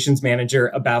communications manager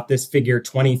about this figure,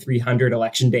 2,300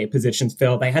 election day positions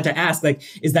filled, I had to ask,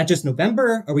 is that just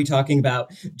November? Are we talking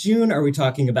about June? Are we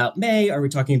talking about May? Are we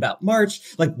talking about March?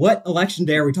 What election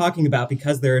day are we talking about?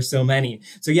 Because there are so many.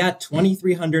 So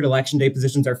 2,300 election day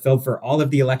positions are filled for all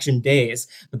of the election days,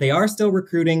 but they are still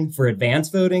recruiting for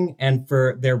advanced voting and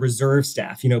for their reserve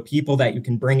staff, people that you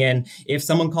can bring in if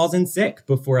someone calls in sick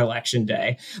before election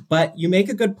day. But you make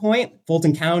a good point.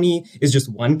 Fulton County is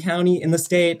just one county in the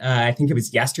state. I think it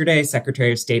was yesterday,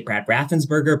 Secretary of State Brad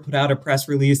Raffensperger put out a press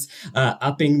release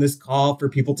upping this call for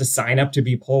people to sign up to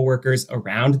be poll workers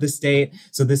around the state.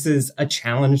 So this is a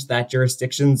challenge that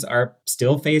jurisdictions are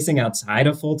still facing outside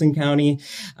of Fulton County.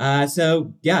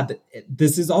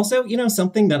 This is also,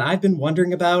 something that I've been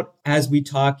wondering about as we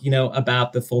talk,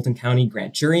 about the Fulton County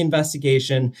grand jury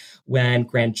investigation, when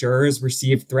grand jurors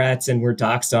received threats and were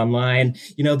doxxed online,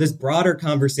 this broader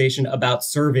conversation about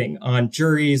serving on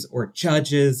juries or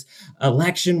judges,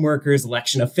 election workers,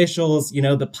 election officials,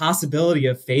 the possibility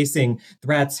of facing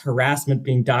threats, harassment,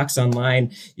 being doxxed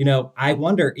online. I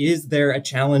wonder, is there a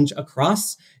challenge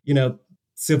across,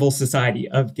 civil society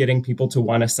of getting people to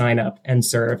want to sign up and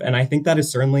serve? And I think that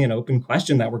is certainly an open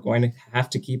question that we're going to have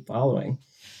to keep following.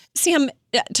 Sam,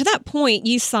 to that point,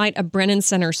 you cite a Brennan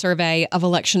Center survey of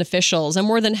election officials, and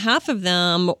more than half of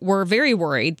them were very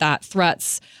worried that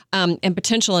threats and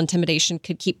potential intimidation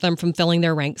could keep them from filling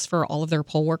their ranks for all of their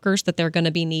poll workers that they're going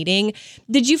to be needing.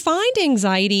 Did you find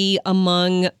anxiety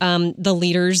among the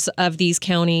leaders of these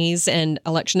counties and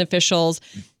election officials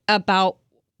about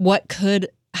what could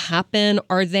happen?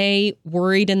 Are they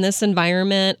worried in this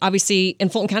environment? Obviously, in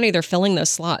Fulton County, they're filling those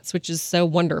slots, which is so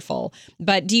wonderful.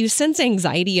 But do you sense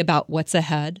anxiety about what's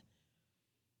ahead?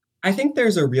 I think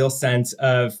there's a real sense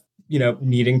of,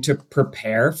 needing to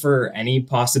prepare for any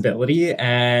possibility.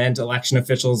 And election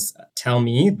officials tell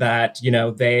me that,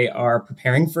 they are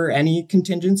preparing for any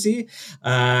contingency.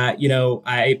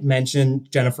 I mentioned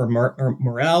Jennifer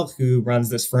Morell, who runs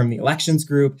this firm, the Elections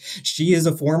Group. She is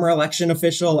a former election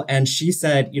official. And she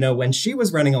said, when she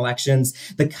was running elections,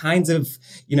 the kinds of,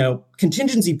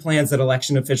 contingency plans that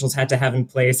election officials had to have in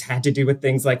place had to do with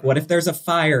things like, what if there's a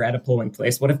fire at a polling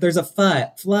place? What if there's a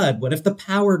flood? What if the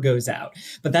power goes out?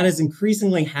 But that is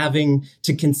increasingly having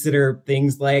to consider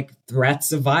things like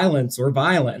threats of violence or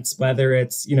violence, whether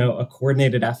it's, a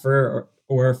coordinated effort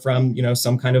or from,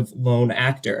 some kind of lone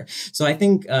actor. So I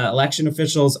think election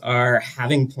officials are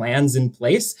having plans in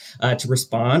place to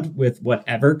respond with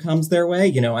whatever comes their way.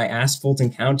 I asked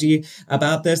Fulton County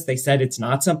about this. They said it's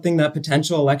not something that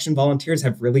potential election volunteers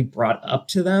have really brought up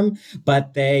to them,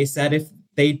 but they said if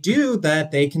they do,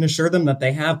 that they can assure them that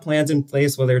they have plans in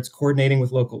place, whether it's coordinating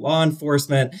with local law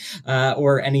enforcement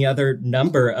or any other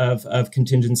number of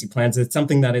contingency plans. It's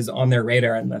something that is on their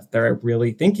radar and that they're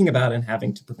really thinking about and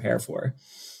having to prepare for.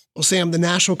 Well, Sam, the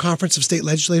National Conference of State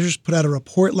Legislators put out a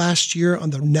report last year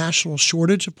on the national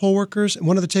shortage of poll workers. And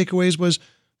one of the takeaways was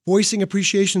voicing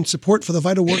appreciation and support for the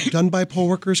vital work done by poll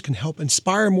workers can help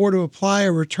inspire more to apply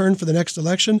or return for the next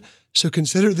election. So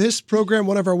consider this program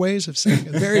one of our ways of saying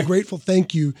a very grateful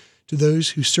thank you to those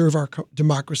who serve our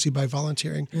democracy by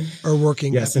volunteering or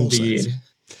working at poll sites.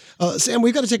 Sam,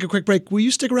 we've got to take a quick break. Will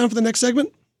you stick around for the next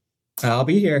segment? I'll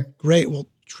be here. Great. Well,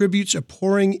 tributes are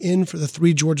pouring in for the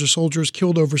 3 Georgia soldiers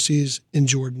killed overseas in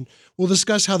Jordan. We'll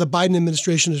discuss how the Biden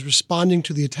administration is responding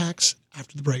to the attacks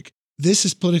after the break. This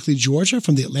is Politically Georgia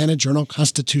from the Atlanta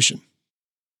Journal-Constitution.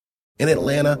 In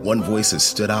Atlanta, one voice has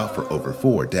stood out for over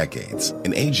 4 decades.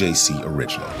 An AJC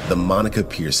original, The Monica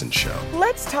Pearson Show.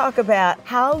 Let's talk about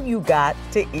how you got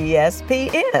to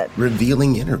ESPN.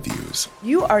 Revealing interviews.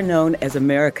 You are known as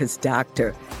America's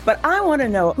doctor, but I want to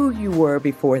know who you were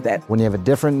before that. When you have a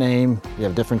different name, you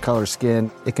have different color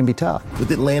skin, it can be tough. With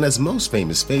Atlanta's most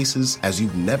famous faces as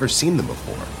you've never seen them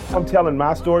before. I'm telling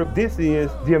my story. This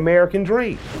is the American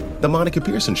dream. The Monica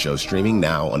Pearson Show, streaming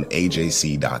now on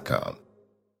AJC.com.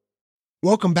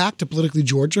 Welcome back to Politically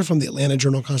Georgia from the Atlanta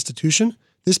Journal-Constitution.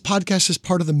 This podcast is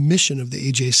part of the mission of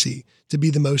the AJC to be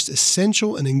the most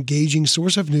essential and engaging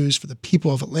source of news for the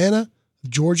people of Atlanta, of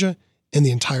Georgia, and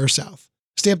the entire South.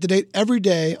 Stay up to date every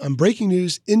day on breaking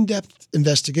news, in-depth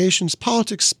investigations,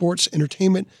 politics, sports,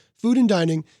 entertainment, food and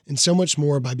dining, and so much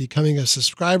more by becoming a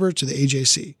subscriber to the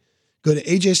AJC. Go to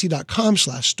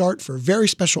ajc.com/start for a very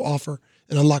special offer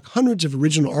and unlock hundreds of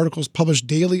original articles published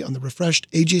daily on the refreshed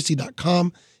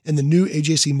ajc.com and the new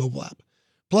AJC mobile app.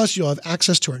 Plus, you'll have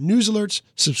access to our news alerts,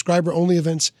 subscriber-only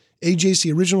events,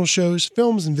 AJC original shows,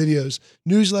 films and videos,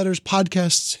 newsletters,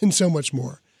 podcasts, and so much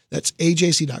more. That's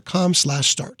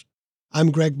ajc.com/start.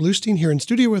 I'm Greg Bluestein here in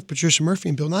studio with Patricia Murphy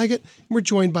and Bill Nygett, and we're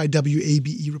joined by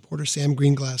WABE reporter Sam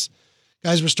Greenglass.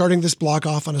 Guys, we're starting this block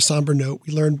off on a somber note.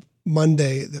 We learned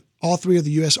Monday that all 3 of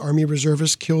the U.S. Army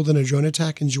reservists killed in a drone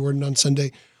attack in Jordan on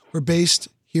Sunday were based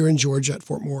here in Georgia at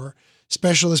Fort Moore.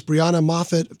 Specialist Brianna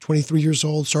Moffett, 23 years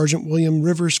old, Sergeant William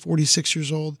Rivers, 46 years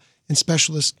old, and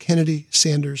Specialist Kennedy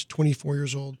Sanders, 24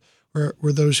 years old,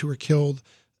 were those who were killed.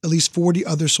 At least 40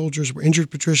 other soldiers were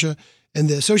injured, Patricia, and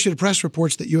the Associated Press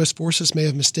reports that U.S. forces may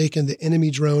have mistaken the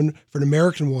enemy drone for an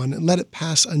American one and let it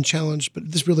pass unchallenged.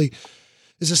 But this really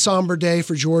is a somber day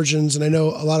for Georgians, and I know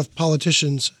a lot of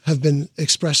politicians have been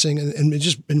expressing,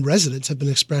 and residents have been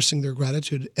expressing their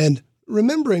gratitude, and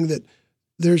remembering that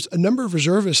there's a number of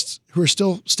reservists who are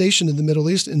still stationed in the Middle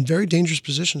East in very dangerous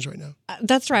positions right now.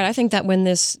 That's right. I think that when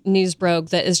this news broke,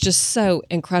 that is just so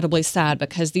incredibly sad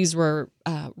because these were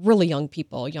really young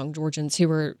people, young Georgians who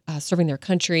were serving their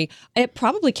country. It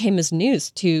probably came as news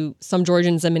to some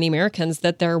Georgians and many Americans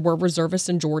that there were reservists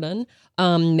in Jordan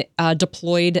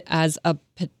deployed as a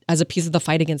piece of the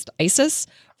fight against ISIS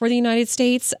for the United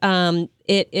States.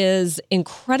 It is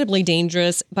incredibly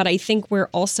dangerous, but I think we're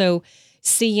also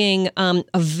seeing a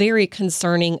very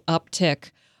concerning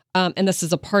uptick, and this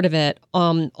is a part of it,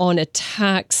 on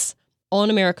attacks on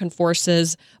American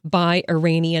forces by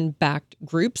Iranian-backed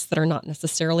groups that are not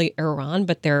necessarily Iran,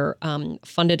 but they're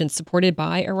funded and supported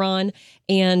by Iran,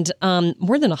 and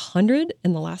more than 100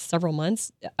 in the last several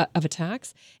months of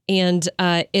attacks. And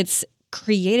it's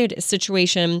created a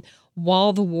situation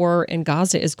while the war in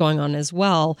Gaza is going on as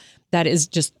well that is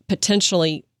just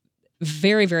potentially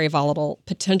very, very volatile,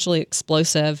 potentially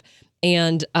explosive.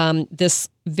 And this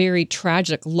very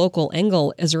tragic local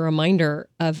angle is a reminder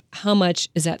of how much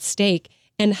is at stake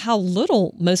and how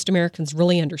little most Americans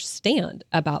really understand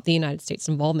about the United States'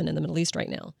 involvement in the Middle East right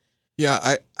now.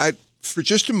 Yeah, I for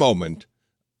just a moment,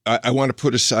 I want to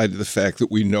put aside the fact that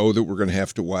we know that we're going to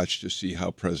have to watch to see how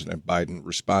President Biden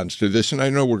responds to this. And I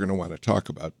know we're going to want to talk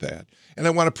about that. And I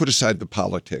want to put aside the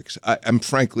politics. I'm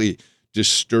frankly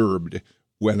disturbed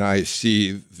when I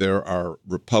see there are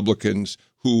Republicans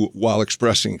who, while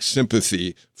expressing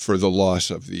sympathy for the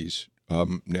loss of these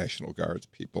National Guards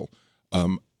people,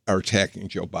 are attacking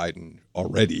Joe Biden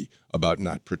already about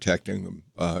not protecting them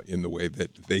in the way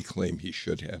that they claim he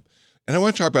should have. And I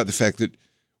want to talk about the fact that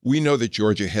we know that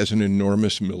Georgia has an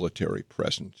enormous military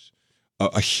presence,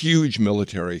 a huge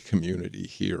military community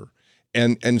here.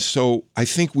 And so I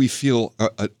think we feel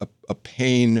a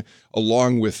pain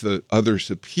along with the others,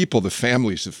 the people, the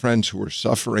families, the friends who are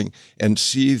suffering, and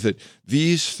see that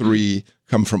these 3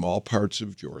 come from all parts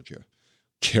of Georgia.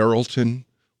 Carrollton,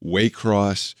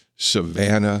 Waycross,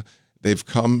 Savannah, they've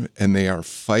come and they are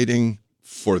fighting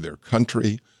for their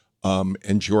country.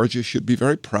 And Georgia should be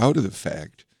very proud of the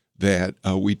fact that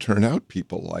we turn out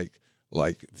people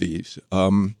like these.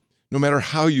 No matter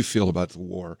how you feel about the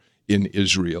war in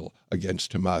Israel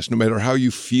against Hamas, no matter how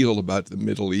you feel about the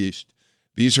Middle East,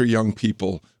 these are young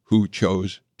people who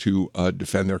chose to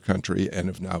defend their country and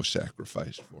have now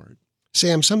sacrificed for it.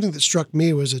 Sam, something that struck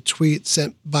me was a tweet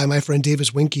sent by my friend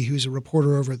Davis Winke, who's a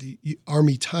reporter over at the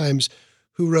Army Times,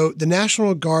 who wrote, "The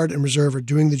National Guard and Reserve are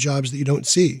doing the jobs that you don't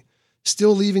see,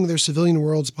 still leaving their civilian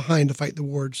worlds behind to fight the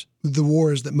wars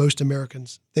that most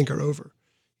Americans think are over."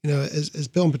 You know, as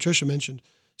Bill and Patricia mentioned,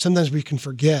 sometimes we can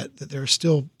forget that there are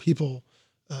still people,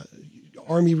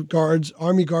 Army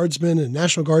Guardsmen and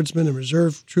National Guardsmen and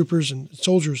Reserve troopers and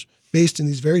soldiers based in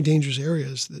these very dangerous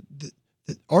areas that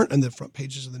aren't on the front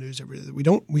pages of the news every day,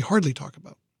 that we hardly talk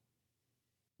about.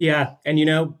 Yeah. And,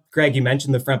 Greg, you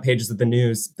mentioned the front pages of the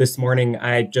news. This morning,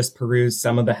 I just perused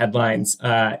some of the headlines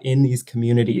in these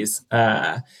communities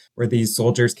where these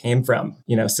soldiers came from.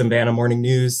 Savannah Morning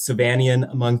News,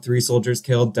 Savannian among 3 soldiers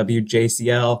killed,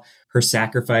 WJCL, her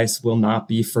sacrifice will not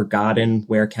be forgotten,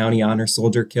 Ware County honor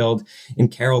soldier killed. In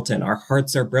Carrollton, our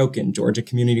hearts are broken, Georgia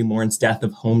community mourns death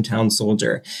of hometown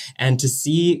soldier. And to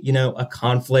see, a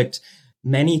conflict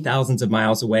many thousands of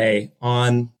miles away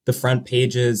on the front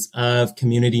pages of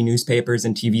community newspapers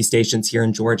and TV stations here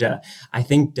in Georgia, I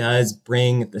think does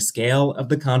bring the scale of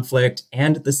the conflict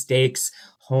and the stakes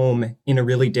home in a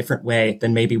really different way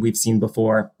than maybe we've seen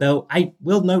before. Though I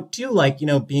will note too,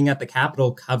 being at the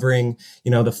Capitol covering,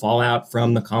 the fallout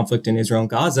from the conflict in Israel and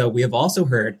Gaza, we have also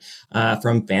heard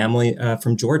from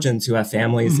Georgians who have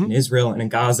families in Israel and in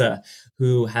Gaza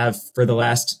who have for the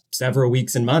last several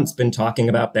weeks and months been talking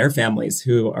about their families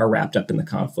who are wrapped up in the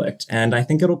conflict. And I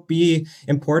think it'll be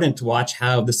important to watch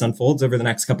how this unfolds over the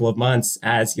next couple of months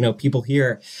as, people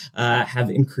here have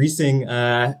increasing,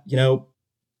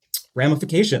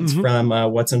 ramifications from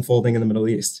what's unfolding in the Middle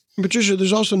East. Patricia,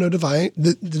 there's also no denying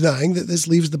that this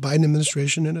leaves the Biden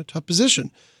administration in a tough position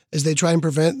as they try and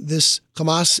prevent this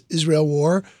Hamas-Israel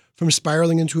war from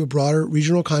spiraling into a broader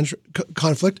regional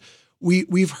conflict.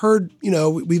 We've heard,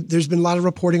 there's been a lot of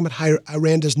reporting about how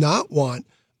Iran does not want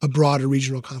a broader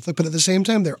regional conflict, but at the same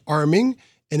time, they're arming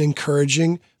and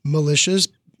encouraging militias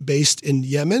based in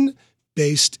Yemen,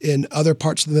 based in other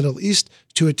parts of the Middle East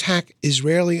to attack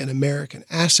Israeli and American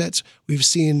assets. We've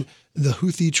seen the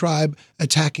Houthi tribe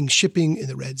attacking shipping in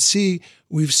the Red Sea.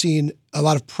 We've seen a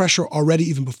lot of pressure already,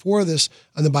 even before this,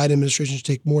 on the Biden administration to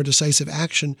take more decisive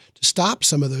action to stop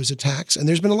some of those attacks. And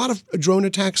there's been a lot of drone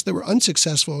attacks that were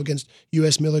unsuccessful against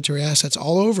U.S. military assets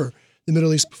all over the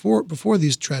Middle East before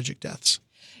these tragic deaths.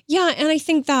 Yeah, and I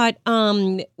think that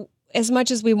as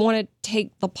much as we want to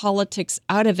take the politics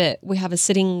out of it, we have a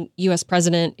sitting U.S.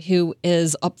 president who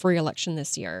is up for re-election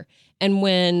this year. And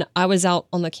when I was out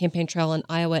on the campaign trail in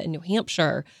Iowa and New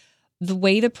Hampshire, the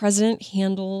way the president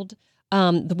handled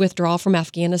the withdrawal from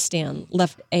Afghanistan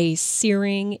left a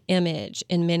searing image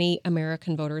in many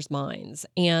American voters' minds,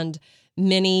 and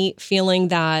many feeling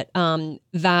that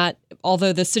that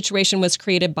although the situation was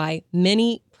created by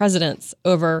many presidents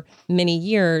over many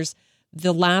years,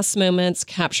 the last moments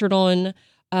captured on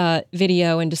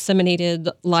video and disseminated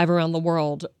live around the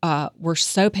world were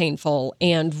so painful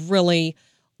and really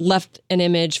left an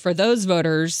image for those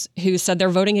voters who said they're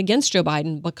voting against Joe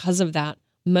Biden because of that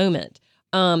moment.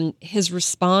 His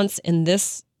response in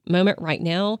this moment right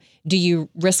now, do you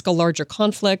risk a larger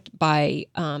conflict by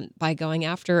going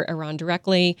after Iran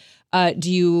directly?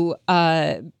 Do you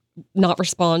not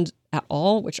respond at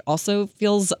all, which also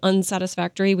feels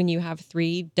unsatisfactory when you have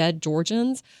 3 dead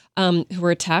Georgians who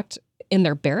were attacked in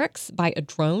their barracks by a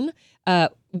drone,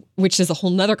 which is a whole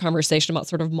nother conversation about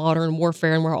sort of modern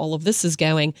warfare and where all of this is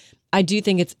going. I do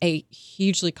think it's a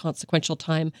hugely consequential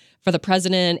time for the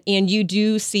president. And you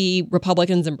do see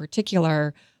Republicans in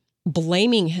particular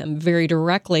blaming him very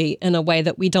directly in a way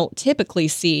that we don't typically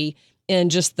see in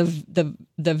just the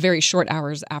very short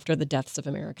hours after the deaths of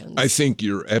Americans. I think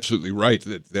you're absolutely right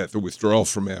that the withdrawal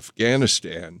from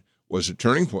Afghanistan was a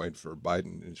turning point for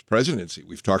Biden and his presidency.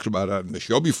 We've talked about it on the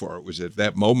show before. It was at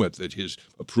that moment that his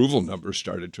approval numbers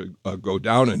started to go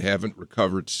down and haven't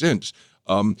recovered since.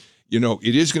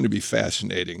 It is going to be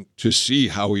fascinating to see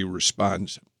how he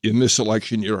responds in this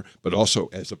election year, but also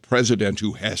as a president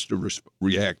who has to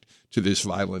react to this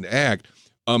violent act.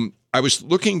 I was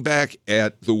looking back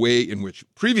at the way in which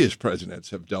previous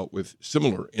presidents have dealt with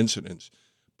similar incidents.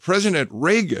 President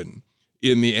Reagan,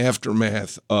 in the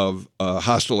aftermath of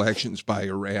hostile actions by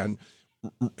Iran,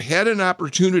 had an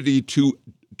opportunity to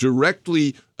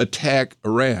directly attack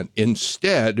Iran.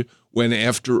 Instead, went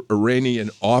after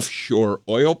Iranian offshore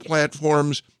oil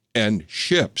platforms and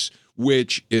ships,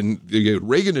 which in the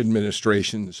Reagan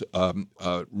administration's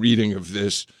reading of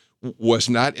this was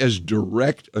not as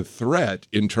direct a threat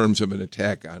in terms of an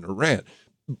attack on Iran.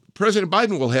 President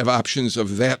Biden will have options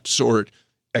of that sort,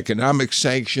 economic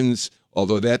sanctions,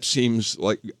 although that seems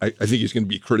like I think he's going to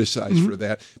be criticized for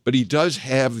that. But he does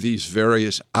have these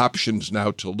various options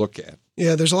now to look at.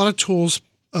 Yeah, there's a lot of tools,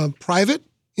 private,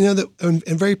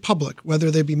 and very public, whether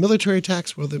they be military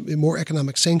attacks, whether they be more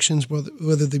economic sanctions,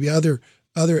 whether they be other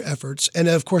efforts. And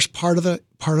of course, part of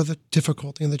the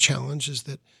difficulty and the challenge is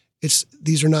that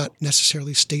these are not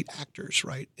necessarily state actors,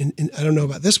 right? And I don't know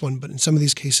about this one, but in some of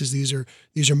these cases, these are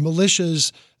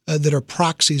militias that are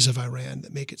proxies of Iran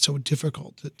that make it so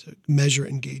difficult to measure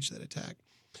and gauge that attack.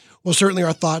 Well, certainly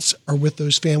our thoughts are with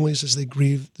those families as they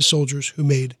grieve the soldiers who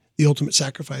made the ultimate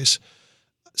sacrifice.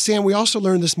 Sam, we also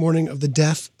learned this morning of the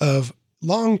death of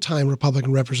longtime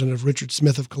Republican Representative Richard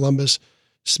Smith of Columbus.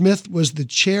 Smith was the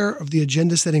chair of the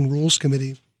Agenda Setting Rules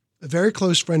Committee, a very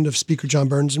close friend of Speaker John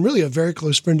Burns, and really a very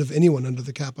close friend of anyone under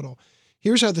the Capitol.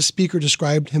 Here's how the Speaker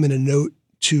described him in a note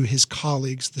to his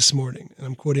colleagues this morning. And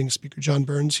I'm quoting Speaker John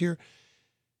Burns here.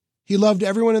 He loved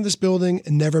everyone in this building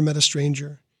and never met a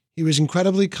stranger. He was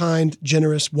incredibly kind,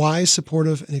 generous, wise,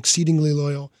 supportive, and exceedingly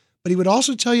loyal. But he would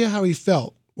also tell you how he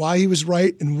felt, why he was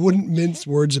right, and wouldn't mince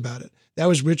words about it. That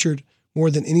was Richard. More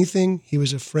than anything, he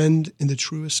was a friend in the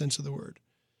truest sense of the word.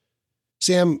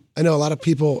 Sam, I know a lot of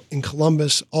people in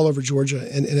Columbus, all over Georgia,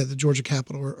 and at the Georgia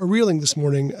Capitol are reeling this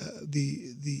morning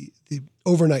the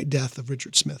overnight death of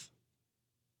Richard Smith.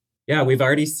 Yeah, we've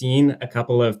already seen a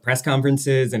couple of press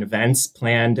conferences and events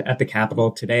planned at the Capitol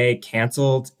today,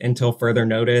 canceled until further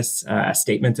notice.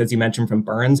 Statements, as you mentioned, from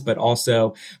Burns, but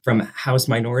also from House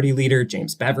Minority Leader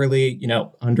James Beverly,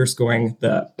 underscoring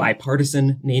the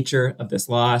bipartisan nature of this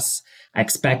loss. I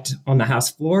expect on the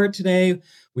House floor today,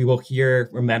 we will hear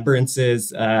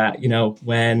remembrances,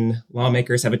 when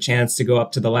lawmakers have a chance to go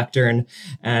up to the lectern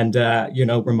and,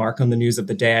 remark on the news of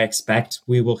the day. I expect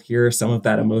we will hear some of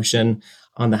that emotion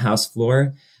on the House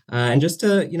floor. And just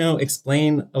to,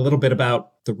 explain a little bit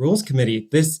about the Rules Committee,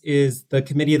 this is the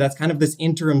committee that's kind of this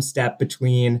interim step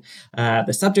between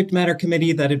the subject matter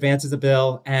committee that advances a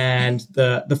bill and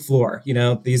the floor.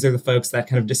 These are the folks that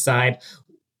kind of decide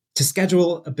to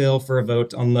schedule a bill for a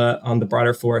vote on the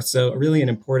broader floor. So really an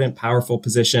important, powerful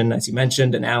position, as you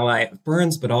mentioned, an ally of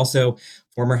Burns, but also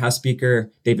former House Speaker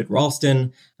David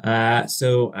Ralston.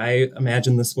 So I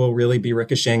imagine this will really be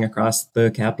ricocheting across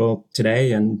the Capitol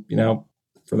today and,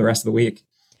 for the rest of the week.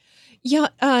 Yeah.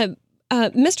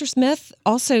 Mr. Smith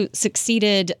also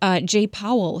succeeded Jay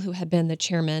Powell, who had been the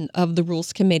chairman of the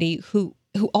Rules Committee, who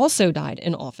also died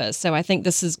in office. So I think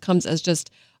this comes as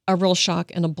just a real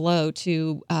shock and a blow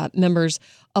to members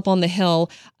up on the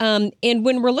Hill. And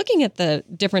when we're looking at the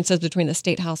differences between the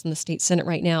State House and the State Senate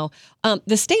right now,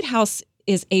 the State House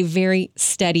is a very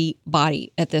steady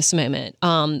body at this moment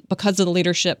because of the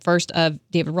leadership first of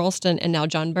David Ralston and now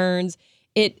John Burns.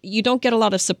 You don't get a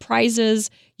lot of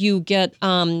surprises. You get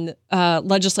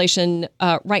legislation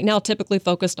right now typically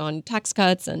focused on tax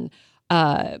cuts and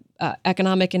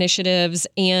economic initiatives.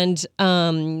 And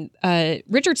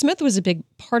Richard Smith was a big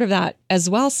part of that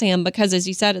as well, Sam, because as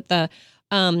you said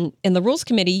in the Rules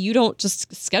Committee, you don't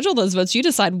just schedule those votes. You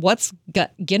decide what's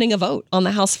getting a vote on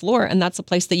the House floor. And that's a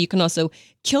place that you can also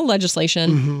kill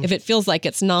legislation if it feels like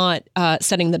it's not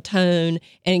setting the tone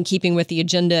and in keeping with the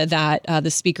agenda that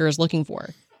the Speaker is looking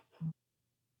for.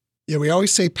 Yeah, we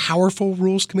always say powerful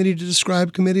Rules Committee to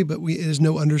describe committee, but it is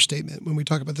no understatement when we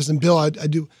talk about this. And Bill, I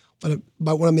do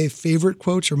about one of my favorite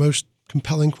quotes or most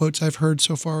compelling quotes I've heard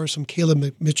so far is from Caleb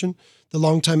McMitchin, the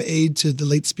longtime aide to the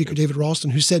late Speaker David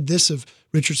Ralston, who said this of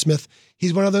Richard Smith: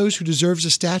 he's one of those who deserves a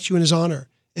statue in his honor,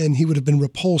 and he would have been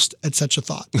repulsed at such a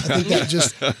thought. I think that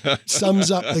just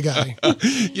sums up the guy.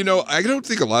 I don't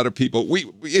think a lot of people,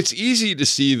 it's easy to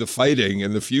see the fighting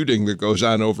and the feuding that goes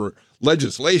on over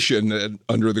legislation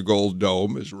under the Gold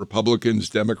Dome as Republicans,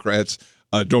 Democrats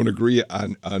don't agree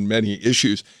on many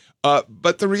issues.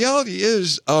 But the reality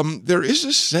is there is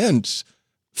a sense,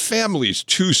 family's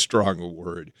too strong a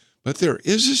word, but there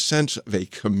is a sense of a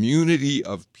community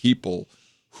of people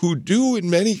who do, in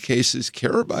many cases,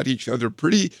 care about each other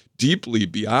pretty deeply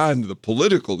beyond the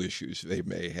political issues they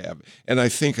may have. And I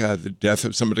think the death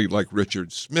of somebody like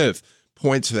Richard Smith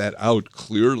points that out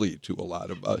clearly to a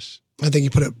lot of us. I think you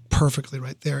put it perfectly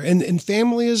right there. And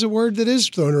family is a word that is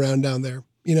thrown around down there.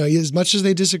 As much as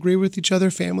they disagree with each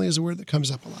other, family is a word that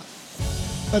comes up a lot.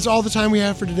 That's all the time we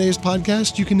have for today's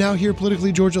podcast. You can now hear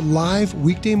Politically Georgia live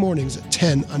weekday mornings at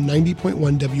 10 on 90.1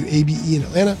 WABE in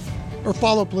Atlanta, or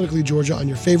follow Politically Georgia on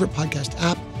your favorite podcast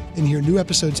app and hear new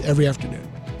episodes every afternoon.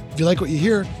 If you like what you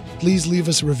hear, please leave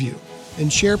us a review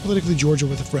and share Politically Georgia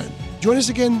with a friend. Join us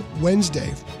again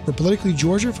Wednesday for Politically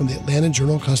Georgia from the Atlanta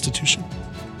Journal-Constitution.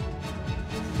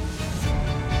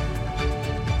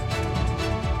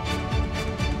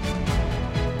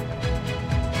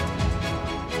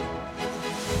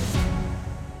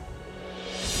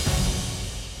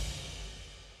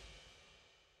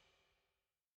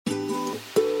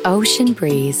 Ocean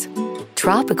breeze,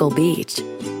 tropical beach,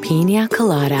 pina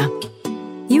colada.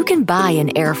 You can buy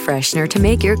an air freshener to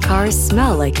make your car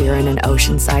smell like you're in an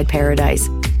oceanside paradise.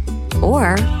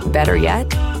 Or, better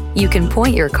yet, you can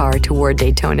point your car toward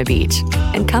Daytona Beach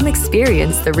and come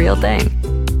experience the real thing.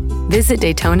 Visit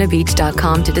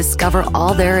DaytonaBeach.com to discover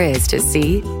all there is to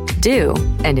see, do,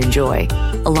 and enjoy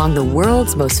along the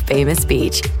world's most famous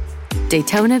beach.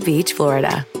 Daytona Beach,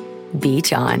 Florida.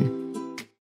 Beach on.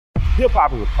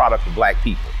 Hip-hop is a product of black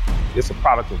people. It's a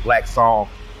product of Black song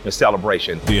and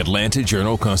celebration. The Atlanta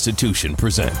Journal-Constitution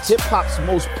presents hip-hop's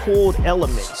most pulled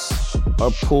elements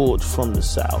are pulled from the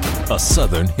South. A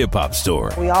Southern hip-hop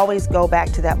story. We always go back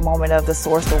to that moment of the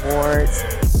Source Awards.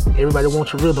 Everybody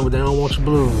wants your rhythm, but they don't want your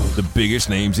blues. The biggest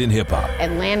names in hip-hop.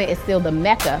 Atlanta is still the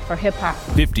mecca for hip-hop.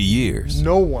 50 years.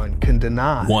 No one can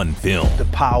deny one film. The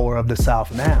power of the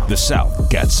South now. The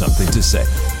South got something to say.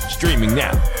 Streaming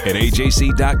now at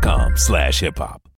ajc.com/hiphop.